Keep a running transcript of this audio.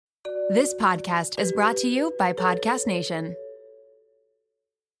This podcast is brought to you by Podcast Nation.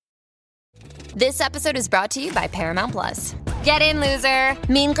 This episode is brought to you by Paramount Plus. Get in, loser!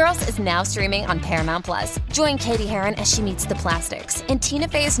 Mean Girls is now streaming on Paramount Plus. Join Katie Heron as she meets the plastics in Tina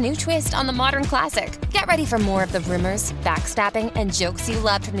Fey's new twist on the modern classic. Get ready for more of the rumors, backstabbing, and jokes you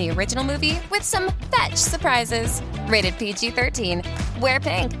loved from the original movie with some fetch surprises. Rated PG-13. Wear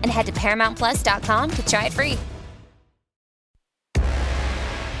pink and head to ParamountPlus.com to try it free.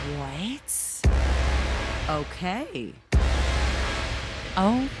 What? Okay.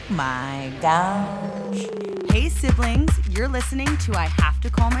 Oh my gosh. Hey siblings, you're listening to I Have to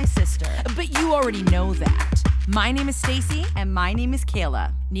Call My Sister. But you already know that. My name is Stacy. And my name is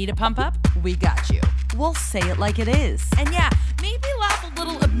Kayla. Need a pump up? We got you. We'll say it like it is. And yeah, maybe laugh a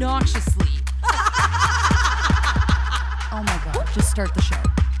little obnoxiously. Oh my god, just start the show.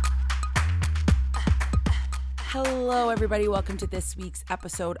 Hello everybody, welcome to this week's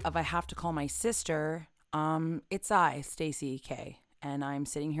episode of I Have to Call My Sister. It's I, Stacy K, and I'm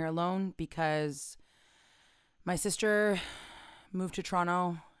sitting here alone because my sister moved to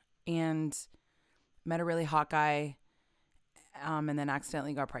Toronto and met a really hot guy, and then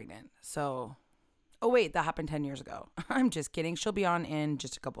accidentally got pregnant. So, oh wait, that happened 10 years ago. I'm just kidding. She'll be on in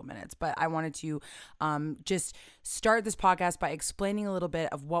just a couple minutes, but I wanted to just start this podcast by explaining a little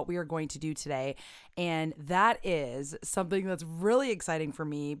bit of what we are going to do today. And that is something that's really exciting for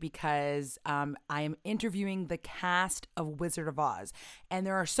me because I am interviewing the cast of Wizard of Oz. And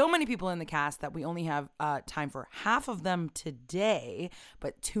there are so many people in the cast that we only have time for half of them today,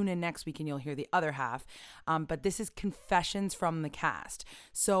 but tune in next week and you'll hear the other half. But this is confessions from the cast.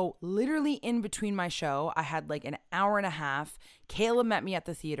 So literally in between my show, I had like an hour and a half. Kayla met me at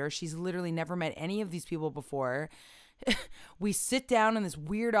the theater. She's literally never met any of these people before. We sit down in this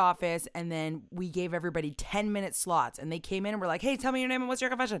weird office and then we gave everybody 10-minute slots and they came in and were like, hey, tell me your name and what's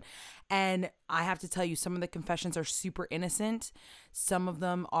your confession? And I have to tell you, some of the confessions are super innocent. Some of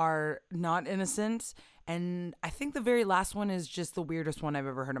them are not innocent. And I think the very last one is just the weirdest one I've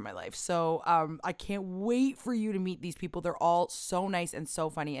ever heard in my life. So I can't wait for you to meet these people. They're all so nice and so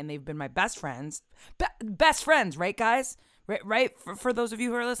funny and they've been my best friends. Best friends, right, guys? Right? For those of you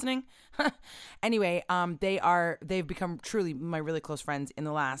who are listening. Anyway, they've become truly my really close friends in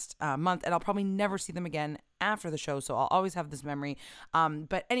the last month, and I'll probably never see them again after the show, so I'll always have this memory.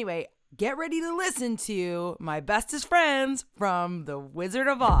 But anyway, get ready to listen to my bestest friends from The Wizard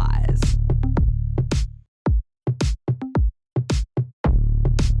of Oz.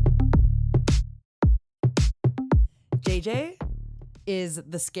 JJ is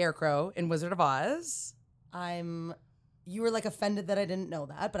the Scarecrow in Wizard of Oz. You were like offended that I didn't know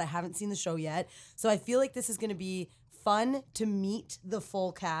that, but I haven't seen the show yet. So I feel like this is going to be fun to meet the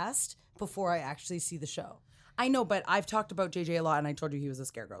full cast before I actually see the show. I know, but I've talked about JJ a lot and I told you he was a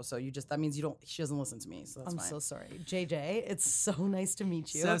scarecrow. So that means she doesn't listen to me. So that's fine. I'm so sorry. JJ, it's so nice to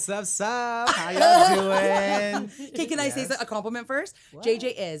meet you. Sup. How y'all doing? Okay, can I say a compliment first? What?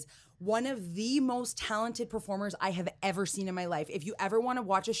 JJ is one of the most talented performers I have ever seen in my life. If you ever want to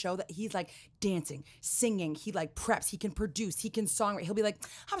watch a show that he's like dancing, singing, he like preps, he can produce, he can songwrite. He'll be like,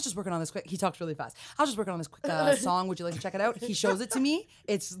 I was just working on this quick. He talks really fast. I was just working on this quick song. Would you like to check it out? He shows it to me.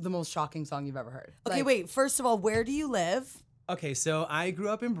 It's the most shocking song you've ever heard. Okay, wait. First of all, where do you live? Okay, so I grew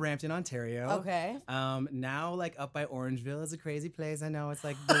up in Brampton, Ontario. Okay. Now like up by Orangeville is a crazy place. I know it's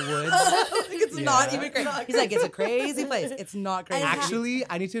like the woods. It's not even crazy. He's like, it's a crazy place. It's not crazy. Actually,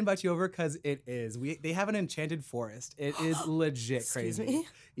 I need to invite you over because it is. They have an enchanted forest. It is legit crazy. me?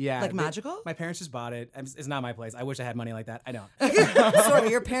 Yeah. Like magical? My parents just bought it. It's not my place. I wish I had money like that. I don't. Sorry,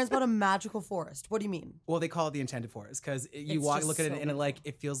 your parents bought a magical forest. What do you mean? Well, they call it the enchanted forest because you look at it and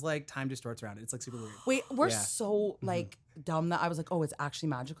it feels like time distorts around it. It's like super weird. Wait, we're so like dumb that I was like, oh, it's actually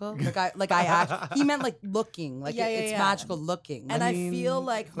magical. He meant like looking, like it's magical looking. And I feel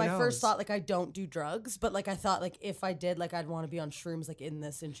like my knows? first thought, like I don't do drugs, but like I thought like if I did, like I'd want to be on shrooms, like in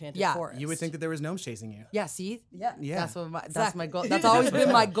this enchanted forest. You would think that there was gnomes chasing you. Yeah, see? Yeah. That's my goal. That's always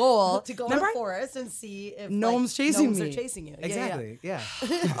been my goal. To go in the forest and see if Gnomes like, chasing gnomes me. are chasing you. Exactly. Yeah.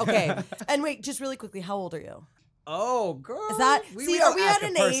 Okay. And wait, just really quickly, how old are you? Oh, girl. Is that are we ask at a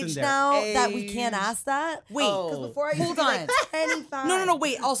an person age their now that we age. can't ask that? Wait, because before I used hold to be on. like 25. No,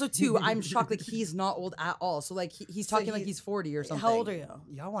 wait. Also, too, I'm shocked. Like, he's not old at all. So, like, he's talking like he's 40 or something. How old are you?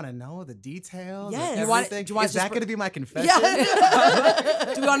 Y'all want to know the details? Yes. Of Do you want- everything? do you want Is to just that going to be my confession?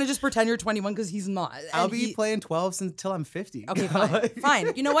 Yeah. Do we want to just pretend you're 21 because he's not? I'll And be playing 12 until I'm 50. Okay, fine.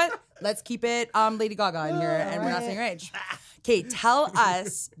 Fine. You know what? Let's keep it Lady Gaga in here, and we're not saying her age. Okay, tell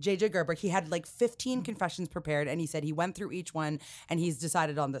us, JJ Gerber, he had like 15 confessions prepared and he said he went through each one and he's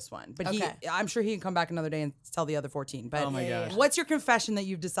decided on this one. But I'm sure he can come back another day and tell the other 14. But Oh my gosh. what's your confession that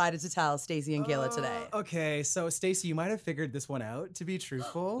you've decided to tell Stacey and Kayla today? Okay, so Stacey, you might have figured this one out, to be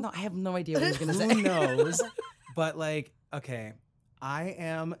truthful. No, I have no idea what he's going to say. Who knows? But like, okay, I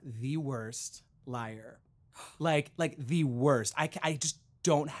am the worst liar. Like the worst. I just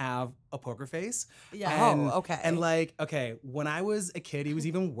don't have a poker face. Yeah. And, okay. And like, okay, when I was a kid, he was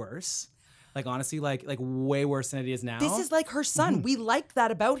even worse. Like honestly, like way worse than it is now. This is like her son. We like that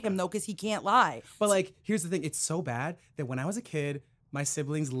about him though, because he can't lie. But like, here's the thing: it's so bad that when I was a kid, my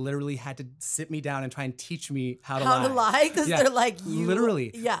siblings literally had to sit me down and try and teach me how to lie. Because they're like, you.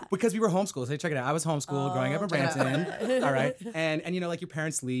 Literally. Yeah. Because we were homeschooled. So check it out. I was homeschooled growing up in Brampton. All right. And you know, like your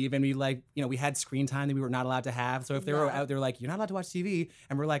parents leave and we like, you know, we had screen time that we were not allowed to have. So if they were out, they were like, you're not allowed to watch TV.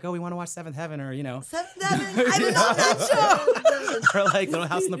 And we're like, oh, we want to watch Seventh Heaven or, you know. Seventh Heaven. I don't know that show. or like Little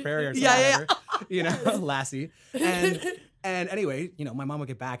House on the Prairie or something. Yeah. You know, Lassie. And anyway, you know, my mom would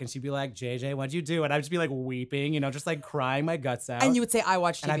get back and she'd be like, JJ, what'd you do? And I'd just be like weeping, you know, just like crying my guts out. And you would say, I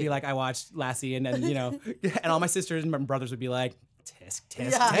watched TV. And I'd be like, I watched Lassie. And then, you know, and all my sisters and my brothers would be like, tisk,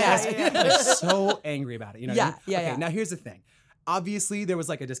 tisk, tisk. Yeah. Like, so angry about it. You know what I mean? Yeah, Okay, yeah. now here's the thing. Obviously, there was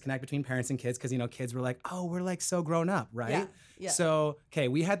like a disconnect between parents and kids because, you know, kids were like, oh, we're like so grown up, right? Yeah. So, okay,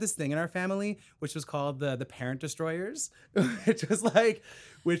 we had this thing in our family, which was called the Parent Destroyers, which was like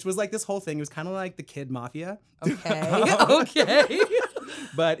this whole thing. It was kind of like the kid mafia. Okay.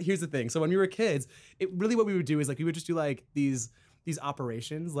 But here's the thing. So when we were kids, it really what we would do is like we would just do like these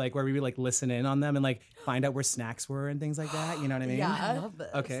operations like where we would like listen in on them and like find out where snacks were and things like that. You know what I mean? Yeah. I love this.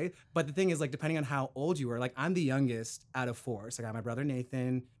 Okay. But the thing is like depending on how old you were, like I'm the youngest out of 4. So I got my brother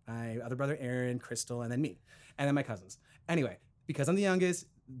Nathan, my other brother Aaron, Crystal, and then me. And then my cousins. Anyway, because I'm the youngest,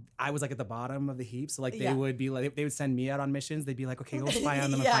 I was like at the bottom of the heap. So like they would be like they would send me out on missions. They'd be like, okay, go spy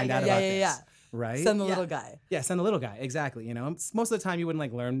on them and find out about this. Right? Send the little guy. Yeah, send the little guy. Exactly. You know, most of the time you wouldn't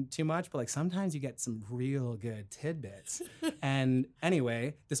like learn too much, but like sometimes you get some real good tidbits. And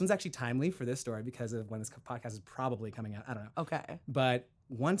anyway, this one's actually timely for this story because of when this podcast is probably coming out. I don't know. Okay. But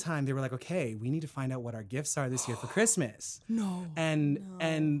one time they were like, okay, we need to find out what our gifts are this year for Christmas. No.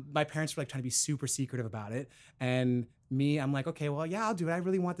 And my parents were like trying to be super secretive about it. And me, I'm like, okay, well, yeah, I'll do it. I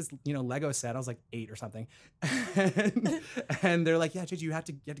really want this, you know, Lego set. I was like 8 or something. And they're like, yeah, JJ, you have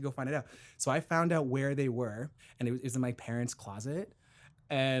to go find it out. So I found out where they were, and it was in my parents' closet.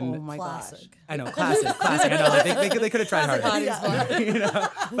 And Oh my gosh. Classic. I know, classic. I know, like, they could have tried harder. Yeah. You know?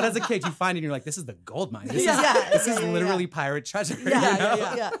 But as a kid, you find it and you're like, this is the gold mine. This is literally pirate treasure. you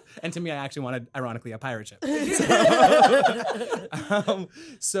know? Yeah. And to me, I actually wanted, ironically, a pirate ship.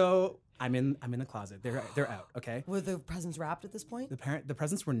 So I'm in the closet. They're out. Okay. Were the presents wrapped at this point? The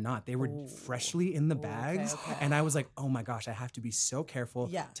presents were not. They were freshly in the bags. okay. And I was like, oh my gosh, I have to be so careful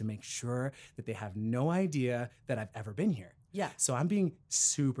to make sure that they have no idea that I've ever been here. Yeah. So I'm being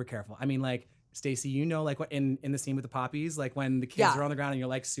super careful. I mean, like, Stacey, you know, like what in the scene with the poppies, like when the kids are on the ground and you're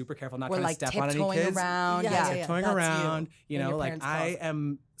like super careful not We're to like step on any kids. tiptoeing around. Yeah. Tiptoeing That's around, you in know, your like parents' I closet.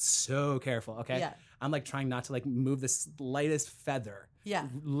 am so careful, okay? Yeah. I'm like trying not to like move the slightest feather. Yeah.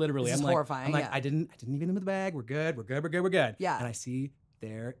 Literally. This is I'm like, horrifying, I'm like, yeah. I didn't even move the bag. We're good. Yeah. And I see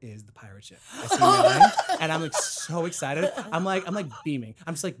there is the pirate ship. I see mine, and I'm like so excited. I'm like beaming.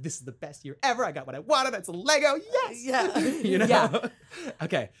 I'm just like, this is the best year ever. I got what I wanted. It's a Lego. Yes. Yeah. You know. Yeah.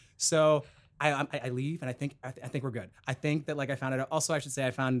 Okay. So I leave, and I think we're good. I think that like I found it. Also, I should say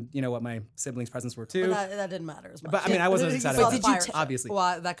I found what my siblings' presents were too. But that didn't matter as much. But I mean, I wasn't excited saw about the it. pirate ship. Obviously.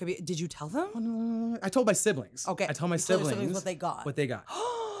 Well, that could be. Did you tell them? I told my siblings. Okay. I told my You told your siblings what they got. What they got.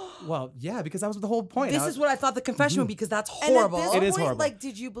 Well, yeah, because that was the whole point. This is what I thought the confession would be because that's And horrible. at this It is point, horrible. like,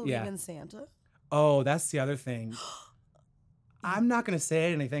 did you believe Yeah. in Santa? Oh, that's the other thing. I'm not going to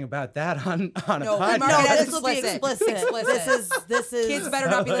say anything about that on a No, podcast. no, No, that's this will be explicit. explicit. This is Kids better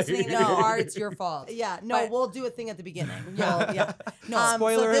not be listening to our. It's your fault. Yeah, no, But- we'll do a thing at the beginning. Yeah. No,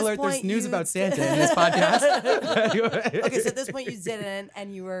 Spoiler alert, there's news about Santa in this podcast. Okay, so at this point you didn't,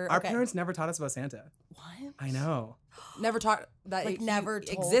 and you were Our okay. parents never taught us about Santa. What? I know. Never taught that Like, he never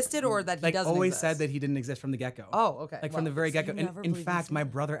told- existed or that he Like doesn't always exist? said that he didn't exist from the get-go. Oh, okay. Like from the very get-go. you And never in believed in fact, my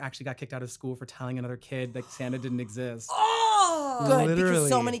Santa? brother actually got kicked out of school for telling another kid that Santa didn't exist. Oh! Good, because Literally.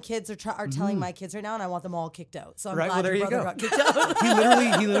 so many kids are telling my kids right now, and I want them all kicked out. So I'm Right, well, glad there your you brother go. got kicked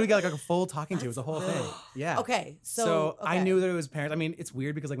out. He literally got like a full talking to. It was a whole thing. Yeah. Okay, so I okay. knew that it was parents. I mean, it's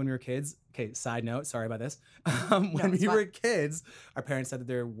weird because like when we were kids. Okay, side note. Sorry about this. When we were kids, our parents said that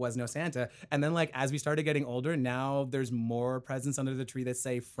there was no Santa, and then like as we started getting older, now there's more presents under the tree that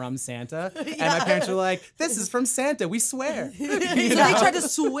say "from Santa," and my parents were like, "This is from Santa. We swear." So they tried to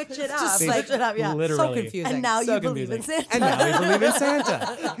switch it up. Just They- switch it up, yeah. Literally. So confusing. And now So you believe in confusing. Santa. And now we believe in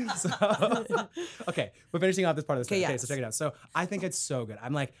Santa. So, okay, but finishing off this part of the story. Okay, yes. so check it out. So I think it's so good.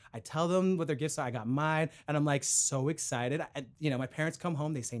 I'm like, I tell them what their gifts are. I got mine, and I'm like so excited. My parents come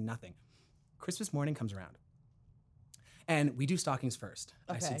home, they say nothing. Christmas morning comes around, and we do stockings first.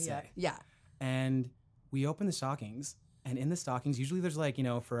 I Okay, should say. Yeah. And we open the stockings. And in the stockings, usually there's like,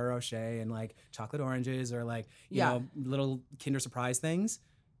 Ferrero Rocher and like chocolate oranges or like, you know, little Kinder Surprise things.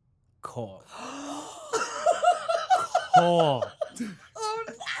 Coal. Coal.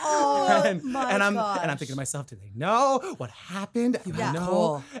 Oh and, my and I'm gosh. and I'm thinking to myself, do they know what happened? I know.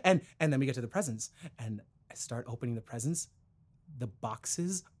 Cool. And then we get to the presents, and I start opening the presents. The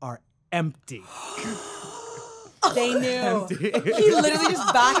boxes are empty. They knew. Empty. He literally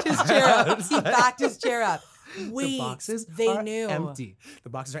just backed his chair up. He backed his chair up. Wait, The boxes they are knew. empty. The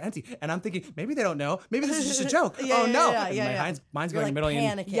boxes are empty, and I'm thinking maybe they don't know. Maybe this is just a joke. Yeah, oh yeah, no! yeah, And yeah, my yeah. mind's You're going like a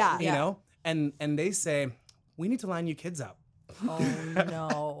million. panicking. Yeah. You know, and they say we need to line you kids up. Oh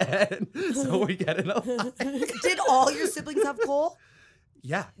no. And so we get in a line. Did all your siblings have coal?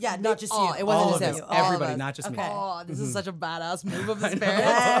 Yeah. Yeah, not just all- you. it wasn't All just of him. us. All of Everybody, us. not just me. Okay. Oh, this is such a badass move of his I know.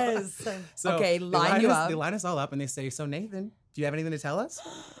 parents. Yes. So Okay, they line you us, up. They line us all up and they say, "So Nathan, do you have anything to tell us?"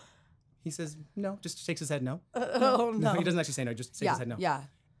 He says, "No." Just shakes his head, "No." Oh no. He doesn't actually say no. Just shakes Yeah, his head, "No." yeah.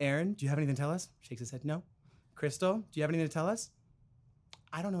 Aaron, do you have anything to tell us? Shakes his head, "No." Crystal, do you have anything to tell us?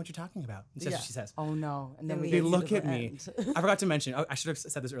 I don't know what you're talking about. That's what she says. Oh no. And then we They get to look the at me. I forgot to mention. I should have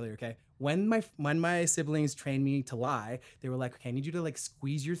said this earlier. Okay, when my siblings trained me to lie, they were like, "Okay, I need you to like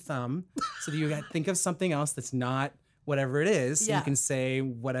squeeze your thumb so that you think of something else that's not whatever it is, so Yeah. you can say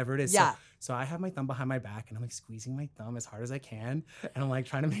whatever it is." Yeah. So I have my thumb behind my back and I'm like squeezing my thumb as hard as I can, and I'm like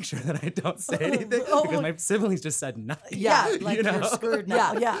trying to make sure that I don't say anything because my siblings just said nothing. Yeah, like you know? you're screwed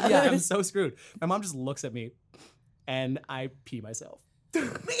now. Yeah. Yeah. I'm so screwed. My mom just looks at me, and I pee myself.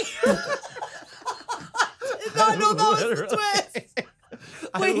 I know that was the twist.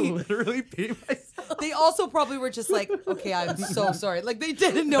 I literally pee myself. They also probably were just like, okay, I'm so sorry. Like they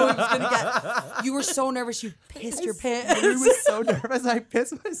didn't know he was gonna get. You were so nervous, you pissed your I pants. was so nervous. I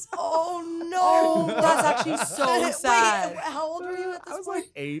pissed myself. Oh no. That's actually so sad. Wait, how old were you at I this was point?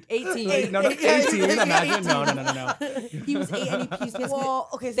 like 8. 18. No, 18. Yeah, Imagine. No. He was 8 and he pees his Well,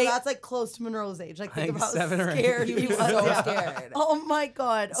 okay, so that's like close to Monroe's age. Like think Like about 7 or 8. scared He he was was. so Yeah. scared. Oh my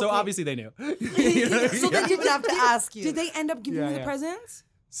god. So okay. obviously they knew. So they didn't have to ask you. Did they end up giving Yeah, you the yeah. presents?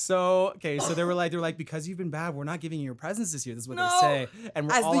 So they were like, because you've been bad, we're not giving you your presents this year. This is what No. they say. And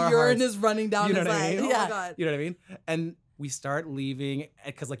we're As all the our urine hearts- is running down You know his what I leg. mean? Oh Yeah. my god. You know what I mean? And we start leaving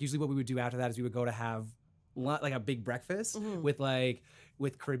because like usually what we would do after that is we would go to have like a big breakfast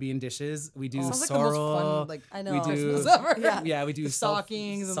with Caribbean dishes. We do Sounds like the most sorrel. fun, like, I know. We do Christmas ever. Yeah. Yeah, we do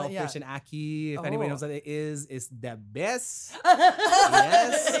stockings and, like, saltfish yeah. and ackee. If anybody Oh. knows what it is, it's the best.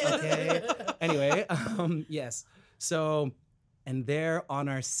 Yes. Okay. Anyway, yes. So, and there on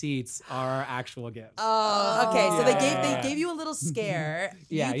our seats are our actual gifts. Oh, okay. So they Yeah. gave you a little scare.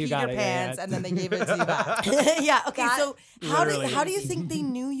 Yeah, you peed got your it, yeah, pants, yeah. and then they gave it to you back. Yeah. Okay. That- So Literally. how do you think they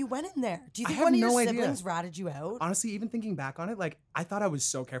knew you went in there? Do you I think have one of your no idea. siblings ratted you out? Honestly, even thinking back on it, like I thought I was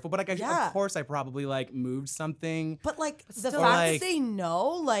so careful, but like Yeah. of course I probably like moved something. But like the still, fact like- that they know,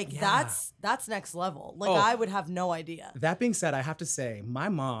 like Yeah. that's next level. Like Oh. I would have no idea. That being said, I have to say, my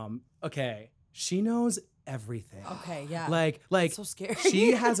mom, okay, she knows everything. Okay. Yeah. Like So scary.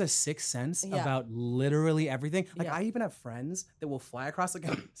 she has a sixth sense Yeah. about literally everything. Like Yeah. I even have friends that will fly across the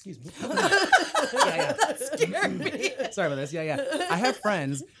excuse me. that scared me. Sorry about this. Yeah. I have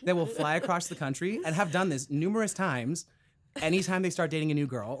friends that will fly across the country and have done this numerous times. Anytime they start dating a new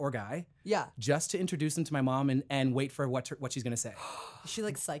girl or guy, Yeah. just to introduce them to my mom and wait for what she's gonna say. Is she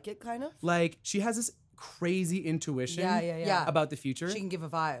like psychic kind of? Like she has this crazy intuition Yeah. about the future. She can give a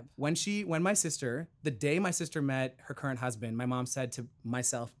vibe. When my sister, the day my sister met her current husband, my mom said to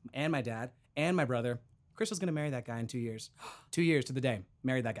myself and my dad and my brother, Crystal's gonna marry that guy in 2 years. 2 years to the day.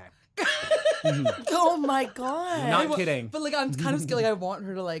 Married that guy. Oh my god. Not kidding. But like, I'm kind of scared. Like, I want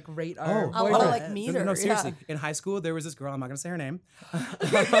her to like rate our. Oh, I want to boyfriend. like meet her. No, yeah. seriously. In high school, there was this girl. I'm not gonna say her name.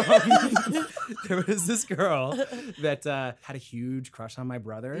 There was this girl that had a huge crush on my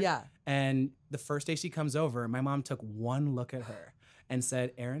brother. Yeah. And the first day she comes over, my mom took one look at her and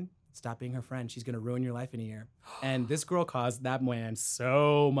said, "Aaron, stop being her friend. She's going to ruin your life in a year. And this girl caused that man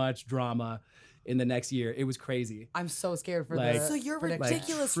so much drama in the next year. It was crazy. I'm so scared for Like- the. So you're prediction.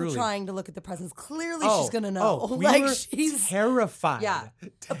 ridiculous truly. for trying to look at the presents. Clearly, she's gonna know. Oh, we like were she's. terrified. Yeah.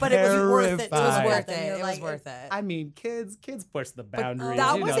 But it was worth it. It was Terrified. worth And it. you're It was like, worth it. I mean, kids push the boundaries.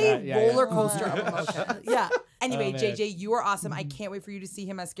 That you was know a that. Yeah, yeah. roller coaster of emotion. Yeah. Anyway, Oh, man. JJ, you are awesome. I can't wait for you to see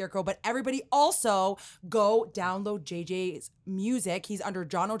him as Scarecrow. But everybody also go download JJ's music. He's under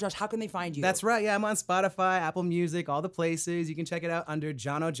John O'Josh. How can they find you? That's right. Yeah, I'm on Spotify, Apple Music, all the places. You can check it out under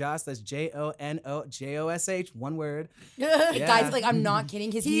John O'Josh. That's JONOJOSH, one word. Guys, like, I'm not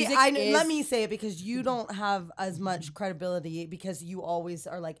kidding. His music is... Let me say it because you don't have as much credibility because you always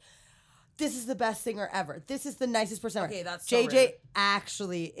are like, this is the best singer ever. This is the nicest person ever. Okay, that's so JJ rude.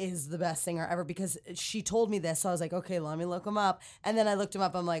 actually is the best singer ever because she told me this. So I was like, okay, let me look him up. And then I looked him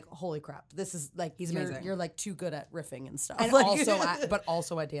up. I'm like, holy crap, this is like He's you're, amazing. You're like too good at riffing and stuff. And Like-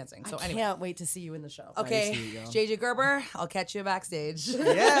 also at dancing. So I anyway. can't wait to see you in the show. Okay, sweet, yo. JJ Gerber, I'll catch you backstage.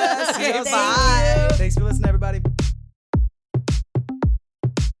 Yes. Okay, yes. bye. Thanks for listening, everybody.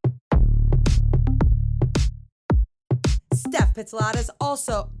 Steph Pizzolatas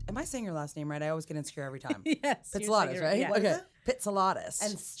also. Am I saying your last name right? I always get insecure every time. Yes. you're Pizzolatas, saying it right? Yeah. What is Okay. it? Pizzolatas.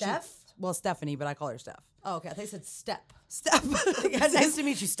 And Steph? Well, Stephanie, but I call her Steph. Oh, okay. I thought you said Step. Steph. Nice to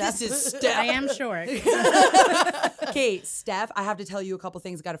meet you, Steph. This is Steph. I am short. Okay, Steph, I have to tell you a couple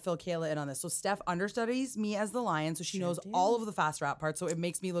things. Got to fill Kayla in on this. So Steph understudies me as the lion, so she knows all of the fast rap parts. So it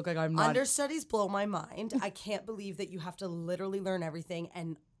makes me look like I'm not. Understudies blow my mind. I can't believe that you have to literally learn everything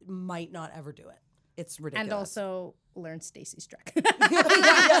and might not ever do it. It's ridiculous. And also learn Stacey Struck.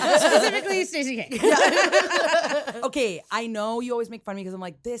 Specifically Stacey K. Okay, I know you always make fun of me because I'm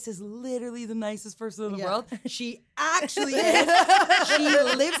like, this is literally the nicest person in the world. She actually is. She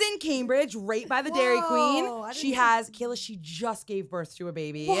lives in Cambridge, right by the Dairy Whoa, Queen. I She didn't has Kayla. She just gave birth to a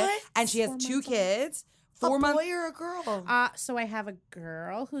baby, What? and she has 2 kids. A 4 months. boy or a girl? So I have a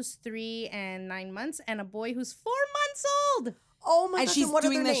girl who's 3 and 9 months and a boy who's 4 months old. Oh my And gosh, she's what are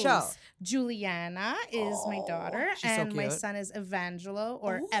doing their this show. names? Juliana is my daughter, she's so and my cute. son is Evangelo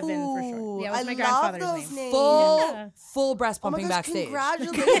or Evan for short. Yeah, it was I my love grandfather's those name. names. Full breast Oh my pumping gosh, backstage.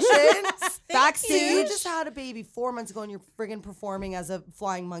 congratulations. Backstage. You just had a baby 4 months ago and you're friggin' performing as a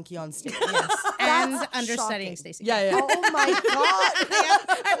flying monkey on stage. And That's understudying shocking. Stacey. Yeah, yeah. Oh my God.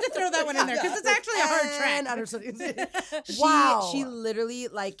 I have to throw that one in there because it's actually a hard And track. understudying. She, Wow. She literally,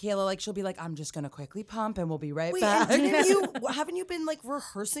 like, Kayla, like, she'll be like, I'm just going to quickly pump and we'll be right Wait, back. and haven't you been like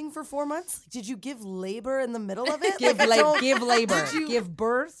rehearsing for 4 months? Like, did you give labor in the middle of it? give, Like, I don't- give labor. Did you- Give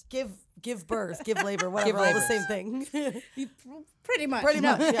birth. give birth, give labor, whatever, all the labor. same thing. Pretty much. Pretty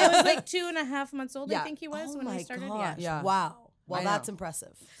much, yeah. It was like 2.5 months old, Yeah. I think he was Oh when my we started. gosh. Yeah. Wow. Well, I know. that's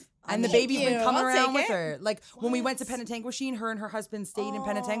impressive. And the Thank baby's been you. coming I'll around take with it. her. Like when we went to Penetangwisheen, her and her husband stayed in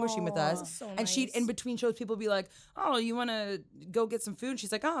Penetangwisheen with us. so And she'd nice. in between shows, people be like, "Oh, you want to go get some food?" And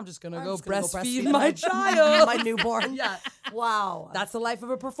she's like, "Oh, I'm just gonna go just gonna go breastfeed breastfeed my child." my newborn. Yeah. Wow. That's the life of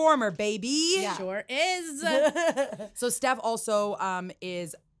a performer, baby. Yeah. Sure is. So Steph also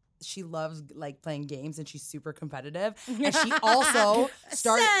she loves like playing games and she's super competitive. And she also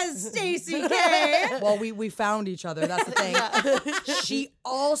started Says Stacey K. well, we found each other. That's the thing. She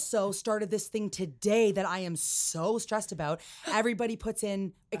also started this thing today that I am so stressed about. Everybody puts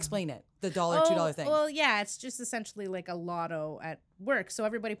in, explain it, the $1, $2 thing. Well, yeah, it's just essentially like a lotto at work. So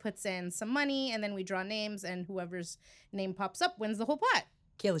everybody puts in some money and then we draw names and whoever's name pops up wins the whole pot.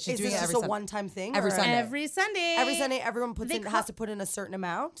 Kayla, she's Is doing this it just every a Sunday. one-time thing? Every or- Sunday. Every Sunday. Every Sunday, everyone They has to put in a certain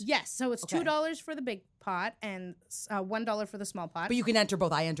amount. Yes, so it's $2 for the big pot and $1 for the small pot. But you can enter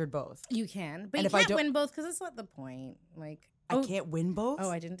both. I entered both. You can, but And you if I can't don't- win both because it's not the point. Like, I can't win both? Oh,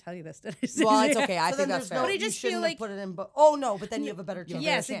 I didn't tell you this, did I? Well, it's okay. I So think then that's there's fair. no, But I you just shouldn't feel have like- put it in. Oh no, but then you have a better chance.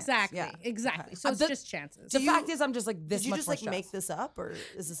 Yes, chance. exactly, Yeah. exactly. So it's the- just chances. The fact is, I'm just like this Did you much just more like make stressed. this up, or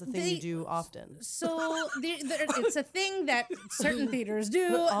is this a thing They- you do often? So it's a thing that certain theaters do.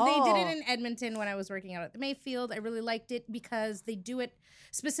 They did it in Edmonton when I was working out at the Mayfield. I really liked it because they do it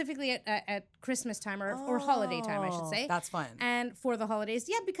specifically at Christmas time or holiday time, I should say. That's fun. And for the holidays,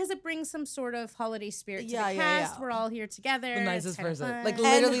 yeah, because it brings some sort of holiday spirit to Yeah, the yeah, cast. yeah. We're all here together. The It's nicest kinda person. fun. Like And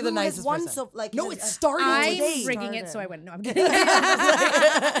literally who the has nicest won person. so like? No, is- it started I'm today. rigging it so I win. No, I'm kidding.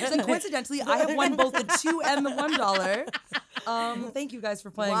 It's like coincidentally, I have won both the $2 and the $1. Thank you guys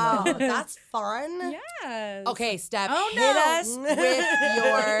for playing. Wow, that. that's fun. Yes. Okay, Steph, Oh, hit no. us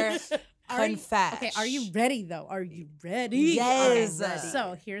with your confess. Okay, are you ready though? Are you ready? Yes. Okay,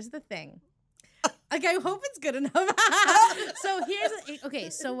 so here's the thing. Like, I hope it's good enough.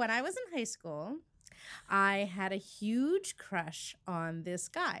 So when I was in high school, I had a huge crush on this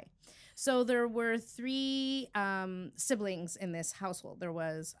guy. So there were 3 siblings in this household. There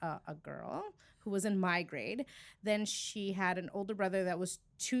was a girl who was in my grade. Then she had an older brother that was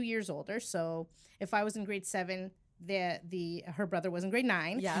 2 years older. So if I was in grade 7, her brother was in grade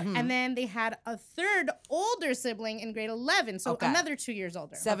 9. Yeah. And then they had a third older sibling in grade 11. So another 2 years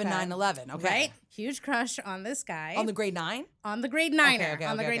older. 7, 9, 11. Okay. Right? Huge crush on this guy. On the grade 9? On the grade 9er. Okay,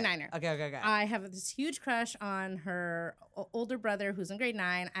 on the okay, grade okay. 9er. Okay. I have this huge crush on her older brother who's in grade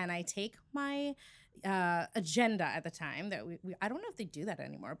 9, and I take my agenda at the time that we I don't know if they do that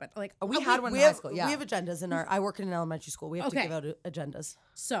anymore, but like We had one We in high have, school. Yeah. we have agendas in our. I work in an elementary school. We have to Okay. give out agendas.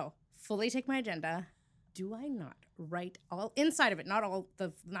 So fully take my agenda. Do I not write all inside of it? Not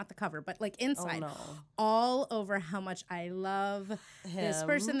the cover, but like inside, no. all over how much I love this Him.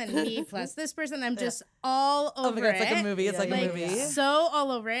 person, then me plus this person. I'm just all Oh over my God, it's it. like a movie. It's like a movie. So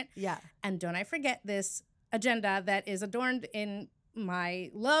all over it. Yeah. And don't I forget this agenda that is adorned in my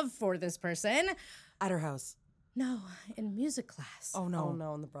love for this person. At her house. No, in music class. Oh Oh no.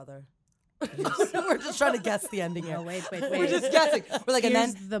 no, and the brother. We're just trying to guess the ending here. Oh, wait. We're just guessing. We're like, and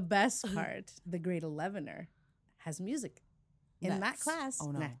Here's then the best part. The grade 11er has music in that Next. class. Oh,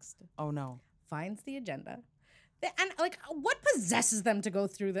 no. Next. oh no. Finds the agenda. And like, what possesses them to go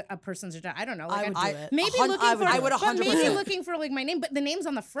through a person's agenda? I don't know. Like, I would do it. Maybe I looking for, would do would it. but maybe 100%. looking for like my name, but the name's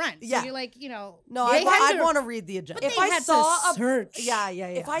on the front. So Yeah. you're like, you know. No, they had I'd to- want to read the agenda. But If they I had saw to search. Yeah.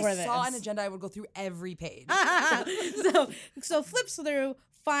 If I for saw an this. agenda, I would go through every page. so flips through,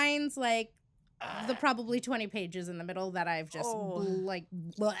 finds like the probably 20 pages in the middle that I've just like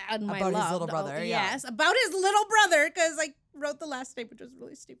on my About his love. little brother, yeah. Yes, about his little brother, because I wrote the last name, which was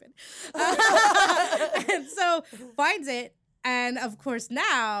really stupid. And so finds it, and of course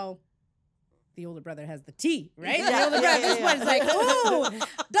now the older brother has the T, right? Yeah, The older yeah, brother at yeah, this yeah. point is like, ooh,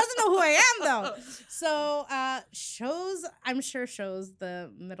 doesn't know who I am though. So I'm sure shows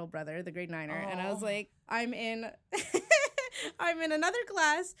the middle brother, the grade 9er, and I was like, I'm in another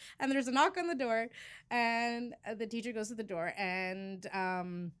class, and there's a knock on the door, and the teacher goes to the door, and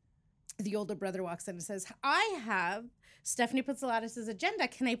the older brother walks in and says, I have Stephanie Pizzolatis' agenda.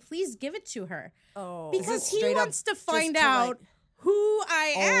 Can I please give it to her? Oh, Because he straight up wants to find to, like- out who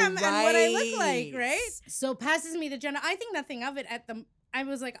I am and what I look like, right. right? So passes me the agenda. I think nothing of it I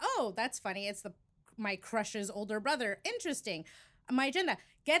was like, oh, that's funny. It's my crush's older brother. Interesting. My agenda.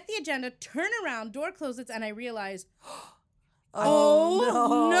 Get the agenda, turn around, door closes, and I realize,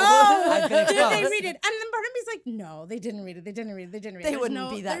 Oh, no. I've been Did they exposed. read it? And then part of me's like, no, they didn't read it. They didn't read it. They There's wouldn't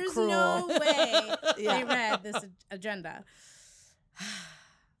be that there's cruel. no way Yeah. they read this agenda.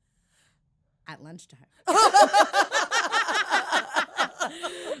 At lunchtime.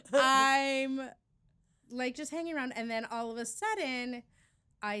 I'm like just hanging around, and then all of a sudden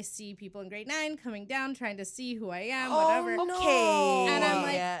I see people in grade 9 coming down trying to see who I am, whatever. Okay. And I'm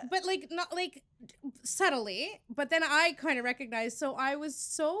like, Yeah. but like not like subtly, but then I kind of recognized. So I was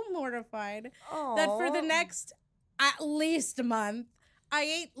so mortified that for the next at least a month, I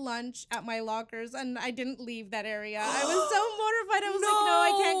ate lunch at my lockers and I didn't leave that area. I was so mortified. I was like, no,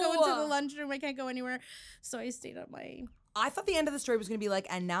 I can't go into the lunchroom. I can't go anywhere. So I stayed at my. I thought the end of the story was going to be like,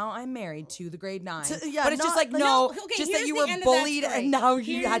 and now I'm married to the grade 9. yeah, but it's just not- like, no, okay, just that here's you the were end of that bullied story. and now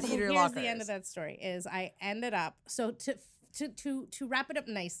you had to eat your Here's lockers. the end of that story is I ended up, so to wrap it up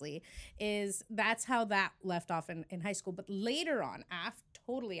nicely, is that's how that left off in high school. But later on,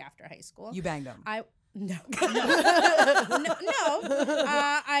 totally after high school, You banged him. No.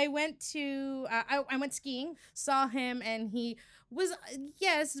 I went skiing, saw him, and he was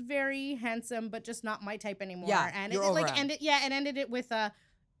yes very handsome, but just not my type anymore. Yeah, and you're it over like him. ended it with a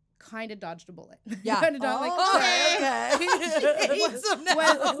kind of dodged a bullet. Yeah. Kinda like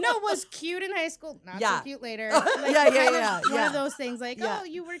was cute in high school, not Yeah. so cute later. Like, Yeah, kind of one yeah. of those things like, Yeah. oh,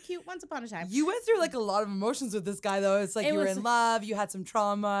 you were cute once upon a time. You went through like a lot of emotions with this guy, though. It's like It you were was- in love, you had some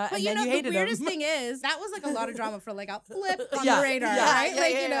trauma, But and you then know, you the hated weirdest him. thing is that was like a lot of drama for like a blip on Yeah, the radar, yeah, right? yeah,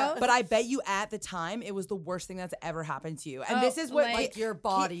 like, yeah, you know. But I bet you at the time it was the worst thing that's ever happened to you. And this is what Like your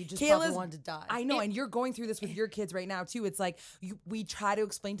body just probably wanted to die. I know, and you're going through this with your kids right now too. It's like we try to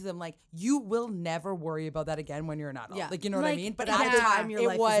explain to them like you will never worry about that again when you're an adult. Yeah. Like you know what I Like, mean? But yeah. at the time Your it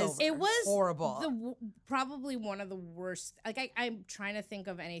life is was over. It was horrible. Probably one of the worst. Like I'm trying to think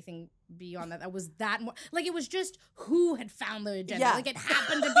of anything beyond that. That was that more. Like it was just who had found the agenda. Yeah. Like it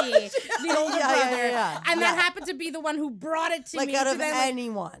happened to be the older Yeah, yeah, brother, yeah. and that Yeah. happened to be the one who brought it to like me. out to of then, like,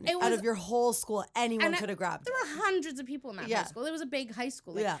 anyone, it out was- of your whole school, anyone and could have grabbed There it. were hundreds of people in that Yeah. high school. It was a big high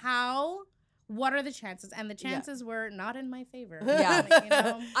school. Like Yeah. how what are the chances? And the chances were not in my favor. Yeah. Like, you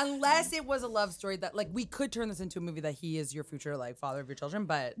know? Unless it was a love story that, like, we could turn this into a movie that he is your future, like, father of your children,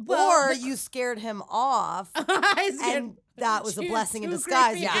 but... Or you scared him off, I scared- and that was a Too- blessing in too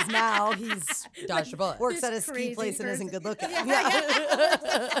disguise creepy. because now he's dodged a bullet. works This at a ski crazy place and isn't person. good looking.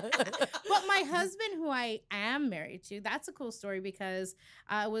 But my husband, who I am married to, that's a cool story because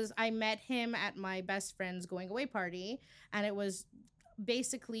I met him at my best friend's going away party, and it was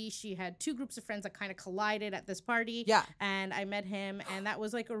basically she had two groups of friends that kind of collided at this party. Yeah. And I met him, and that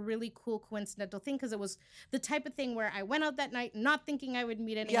was like a really cool coincidental thing because it was the type of thing where I went out that night not thinking I would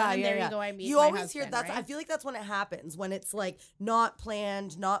meet anyone, and there you go, I meet You my always hear husband, that's. right? I feel like that's when it happens, when it's like not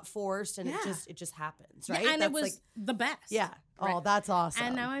planned, not forced, and it just happens, right? Yeah, and that's it was like, the best. yeah. Oh, Right. that's awesome.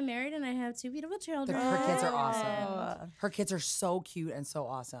 And now I'm married and I have two beautiful children. Her kids are awesome. Her kids are so cute and so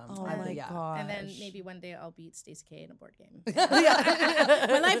awesome. Oh And my god. And then maybe one day I'll beat Stacey K in a board game.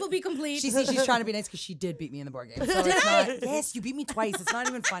 My life will be complete. She's trying to be nice because she did beat me in the board game. So it's not, yes, you beat me twice. It's not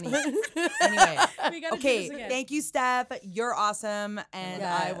even funny. Anyway. We gotta do Okay. this again. Thank you, Steph. You're awesome. And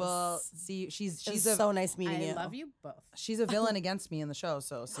I will Yes. see you. She's It's a, so nice meeting I you. love you both. she's a villain against me in the show.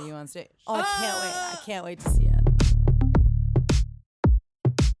 So see you on stage. Oh, I can't wait. I can't wait to see it.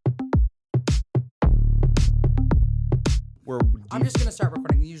 I'm just gonna start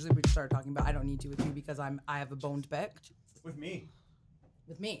recording. Usually we start talking, but I don't need to with you because I have a bone to pick With me.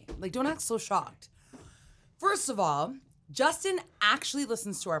 with me. Like, don't act so shocked. First of all, Justin actually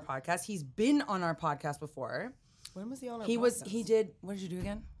listens to our podcast. He's been on our podcast before. When was he on our He podcast? did. What did you do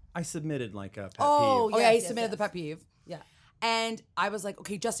again? I submitted like a pet Oh, peeve. Oh yeah, he yes, submitted yes. the pet peeve. Yeah. And I was like,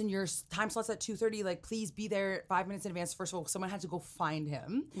 okay, Justin, your time slot's at 2:30. Like, please be there 5 minutes in advance. First of all, someone had to go find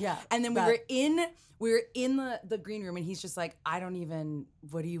him. Yeah, And then we that- were in the green room, and he's just like, I don't even.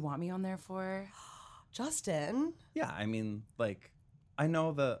 What do you want me on there for? Justin. Yeah, I mean, like, I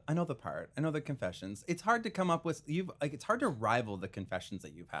know the part. I know the confessions. It's hard to come up with it's hard to rival the confessions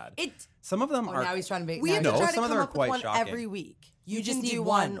that you've had. Some of them Oh, are. now he's trying to make. We now have No, to try to some of come them are up with quite one shocking. every week. You You just can need do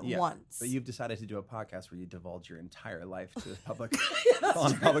one. one Yeah, once. but you've decided to do a podcast where you divulge your entire life to the public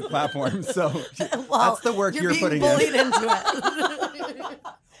on a public platform. So Well, that's the work you're being putting bullied in. into it.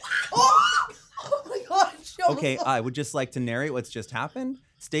 Oh my god! Okay, I would just like to narrate what's just happened.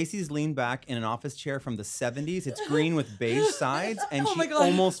 Stacy's leaned back in an office chair from the 70s. It's green with beige sides, and my she God.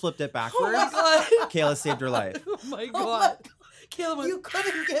 almost flipped it backwards. Oh my god! Kayla saved her life. Oh my Oh god. my- You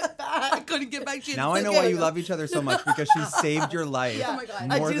couldn't get back. I couldn't get back to you. Now I know why you love each other so much, because she saved your life. Yeah. Oh my God.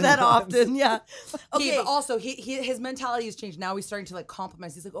 I more do than that once. often. Yeah. Okay, but also his mentality has changed. Now he's starting to like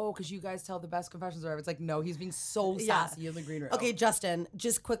compliment. He's like, oh, because you guys tell the best confessions or whatever. It's like, no, he's being so Yeah. sassy in the green room. Okay, Justin.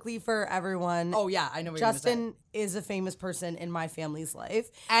 Just quickly for everyone. Oh yeah, I know what you're gonna say. Justin is a famous person in my family's life,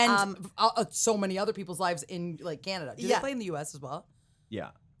 And so many other people's lives in like Canada. Do Yeah. they play in the U.S. as well?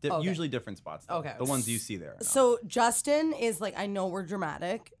 Yeah. Okay. Usually different spots. Though. Okay. The ones you see there. no. So Justin is like, I know we're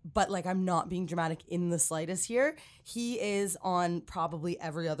dramatic, but like I'm not being dramatic in the slightest here. He is on probably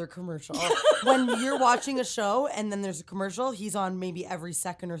every other commercial. When you're watching a show and then there's a commercial, he's on maybe every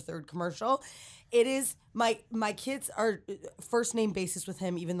second or third commercial. It is my kids are first name basis with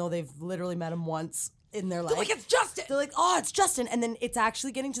him, even though they've literally met him once in their life. like, "It's Justin!" They're like, oh, it's Justin. And then it's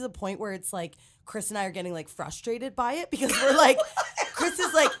actually getting to the point where it's like Chris and I are getting like frustrated by it because we're like, Chris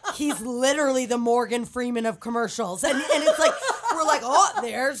is like, he's literally the Morgan Freeman of commercials. And it's like, we're like, oh,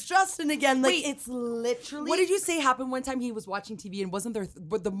 there's Justin again. Like, Wait, it's literally. What did you say happened one time he was watching TV and wasn't there?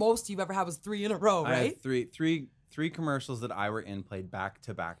 But the most you've ever had was 3 in a row, I right? had three commercials that I were in played back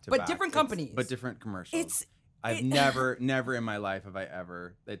to back to But back. different It's- companies. But different commercials. It's- I've never in my life have I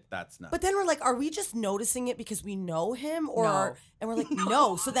ever. That's nuts. But then we're like, are we just noticing it because we know him? Or No. and we're like,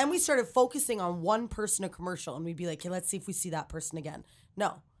 no. So then we started focusing on one person a commercial and we'd be like, okay, let's see if we see that person again.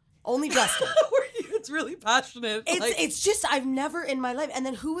 No. Only Justin. It's really passionate. It's just I've never in my life. And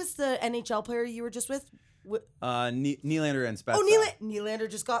then who was the NHL player you were just with? Nylander and Spezza. Oh, Nylander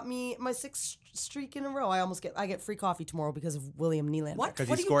just got me my 6th streak in a row. I get free coffee tomorrow because of William Nylander. What? Because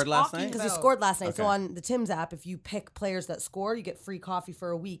What he are you scored last talking night? Because he about? scored last night. So Okay. on the Tim's app, if you pick players that score, you get free coffee for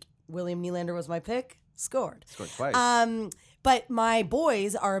a week. William Nylander was my pick. Scored. Scored twice. But my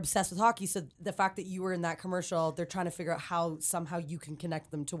boys are obsessed with hockey, so the fact that you were in that commercial, they're trying to figure out how somehow you can connect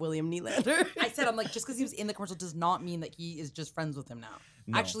them to William Nylander. I said, I'm like, just because he was in the commercial does not mean that he is just friends with him now.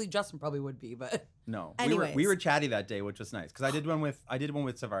 No. Actually, Justin probably would be, but No, Anyways. we were chatty that day, which was nice because I did one with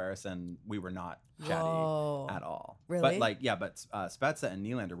Tavares and we were not chatty at all. Really? But like, yeah, but Spezza and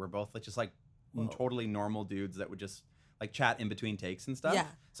Nylander were both like just like totally normal dudes that would just like chat in between takes and stuff. Yeah.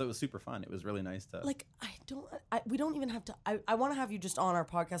 So it was super fun. It was really nice to. Like, we don't even have to. I want to have you just on our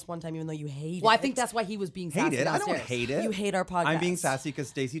podcast one time, even though you hate it. Well, I think that's why he was being sassy hate it. I don't downstairs. hate it. You hate our podcast. I'm being sassy because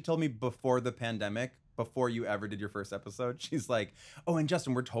Stacey told me before the pandemic, before you ever did your first episode, she's like, "Oh, and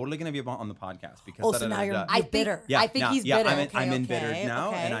Justin, we're totally going to be on the podcast because." Oh, so now you're bitter. Yeah, I think he's bitter. I'm embittered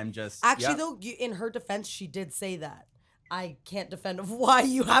now, and I'm just Actually, though, in her defense, she did say that. I can't defend of why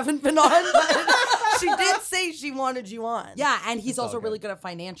you haven't been on, but she did say she wanted you on. Yeah, and he's all also good. really good at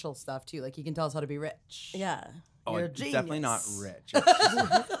financial stuff too. Like he can tell us how to be rich. Yeah. Oh, You're a it's definitely not genius. rich.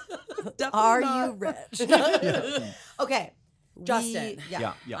 Are you rich? Okay. Justin,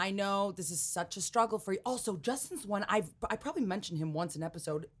 Yeah. I know this is such a struggle for you. Also, Justin's one, I probably mentioned him once in an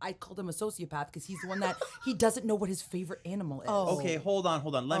episode. I called him a sociopath because he's the one that he doesn't know what his favorite animal is. Oh. Okay, hold on.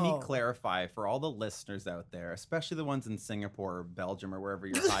 Let me clarify for all the listeners out there, especially the ones in Singapore or Belgium or wherever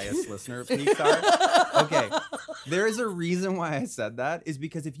your highest listener peaks are. Okay, there is a reason why I said that is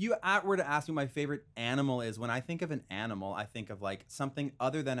because if you were to ask me my favorite animal is, when I think of an animal, I think of like something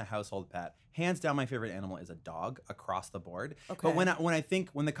other than a household pet. Hands down, my favorite animal is a dog across the board. Okay. But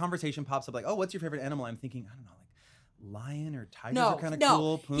when the conversation pops up like, oh, what's your favorite animal? I'm thinking, I don't know, like lion or tigers No, are kind of no.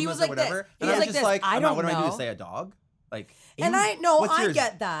 cool, He pumas was or like whatever. this. And He I was was like just this. like, I I'm not, don't what do I do know. to say a dog? Like, And what's I yours?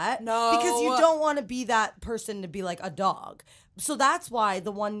 get that. No. Because you don't want to be that person to be like a dog. So that's why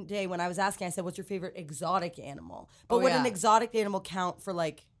the one day when I was asking, I said, what's your favorite exotic animal? But would an exotic animal count for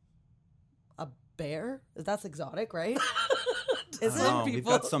like a bear? That's exotic, right? Isn't Oh, it? we've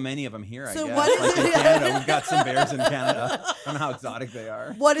got so many of them here, I So guess. what is Like in it? Canada, we've got some bears in Canada. I don't know how exotic they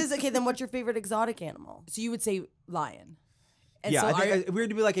are. What is okay? Then what's your favorite exotic animal? So you would say lion. And Yeah, so I are think you, if we were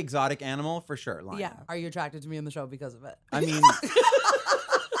to be like exotic animal, for sure, lion. Yeah. are you attracted to me on the show because of it? I mean,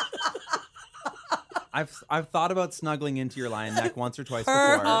 I've thought about snuggling into your lion neck once or twice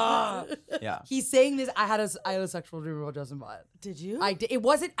before. Yeah. He's saying this. I had a sexual dream about Justin Bott. Did you? I did. It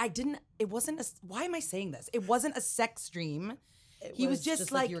wasn't. Why am I saying this? It wasn't a sex dream. He was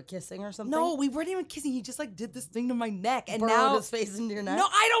just like you were kissing or something. no, we weren't even kissing. He just like did this thing to my neck, and Burrowed now his face into your neck. No,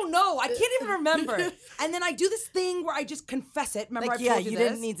 I don't know. I can't even remember. And then I do this thing where I just confess it. Remember, like I yeah, told you you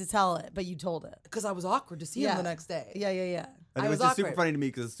didn't need to tell it, but you told it. because I was awkward to see him the next day. Yeah. And I it was was just super awkward. funny to me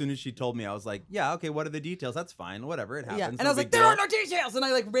because as soon as she told me, I was like, yeah, okay, what are the details? That's fine. Whatever, it happens. Yeah. And no I was big like, there deal. are no details, and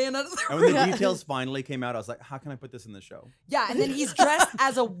I like ran out of the And room. when the details finally came out, I was like, how can I put this in the show? Yeah, and then he's dressed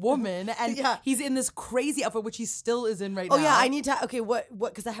as a woman, and Yeah. he's in this crazy outfit, which he still is in right Oh now. yeah, I need to. Okay, what?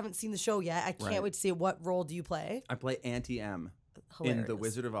 Because I haven't seen the show yet. I can't Right. wait to see it. What role do you play? I play Auntie M in Hilarious. The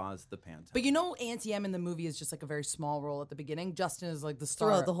Wizard of Oz, the Panto. But you know, Auntie M in the movie is just like a very small role at the beginning. Justin is like the star,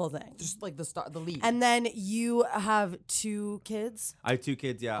 Throughout the whole thing. just like the star, the lead. And then you have 2 kids. I have 2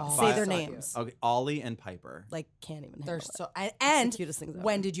 kids, yeah. Say Five- their so names. Okay, Ollie and Piper. Like can't even. they're handle it. so and cutest things ever.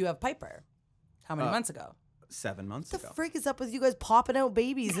 when did you have Piper? How many months ago? 7 months What the ago. freak is up with you guys popping out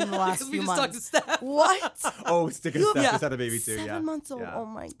babies in the last we few just months? talked to Steph. What? Oh, Stick and Steph just had a baby too. 7 Yeah. months old. Yeah. Oh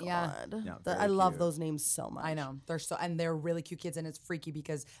my god. Yeah. Yeah, I very love cute. those names so much. I know they're really cute kids, and it's freaky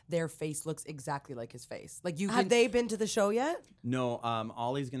because their face looks exactly like his face. Like you Have can, they been to the show yet? No,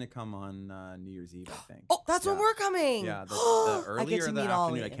 Ollie's gonna come on New Year's Eve, I think. Oh, that's when Yeah. we're coming. Yeah, the I earlier get to or the meet afternoon.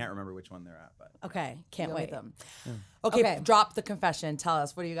 Ollie. I can't remember which one they're at, but Okay, can't You'll meet wait. them. Okay, Okay. drop the confession. Tell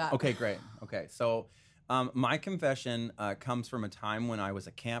us, what do you got? Okay, great. Okay, so my confession comes from a time when I was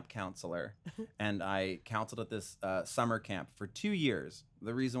a camp counselor, and I counseled at this summer camp for 2 years.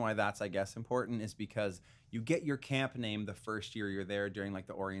 The reason why that's, I guess, important is because you get your camp name the first year you're there during like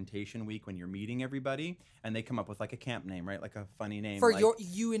the orientation week when you're meeting everybody, and they come up with like a camp name, right? Like a funny name. For like,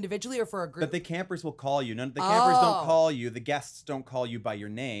 you individually or for a group? But the campers will call you. The campers Oh. don't call you. The guests don't call you by your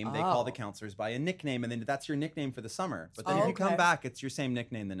name. They call the counselors by a nickname, and then that's your nickname for the summer. But then if you come okay. back, it's your same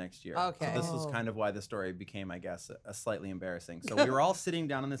nickname the next year. Okay. So this was kind of why the story became, I guess, a slightly embarrassing. So we were all sitting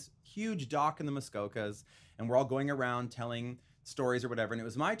down on this huge dock in the Muskokas, and we're all going around telling stories or whatever, and it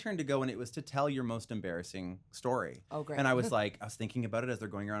was my turn to go, and it was to tell your most embarrassing story. Oh, great. And I was like, I was thinking about it as they're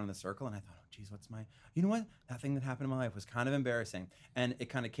going around in the circle, and I thought, oh, geez, you know what? That thing that happened in my life was kind of embarrassing. And it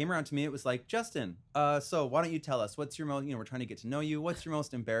kind of came around to me. It was like, Justin, so why don't you tell us, what's your most, we're trying to get to know you. What's your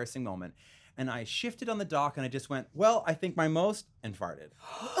most embarrassing moment? And I shifted on the dock, and I just went, well, I think my most, and farted.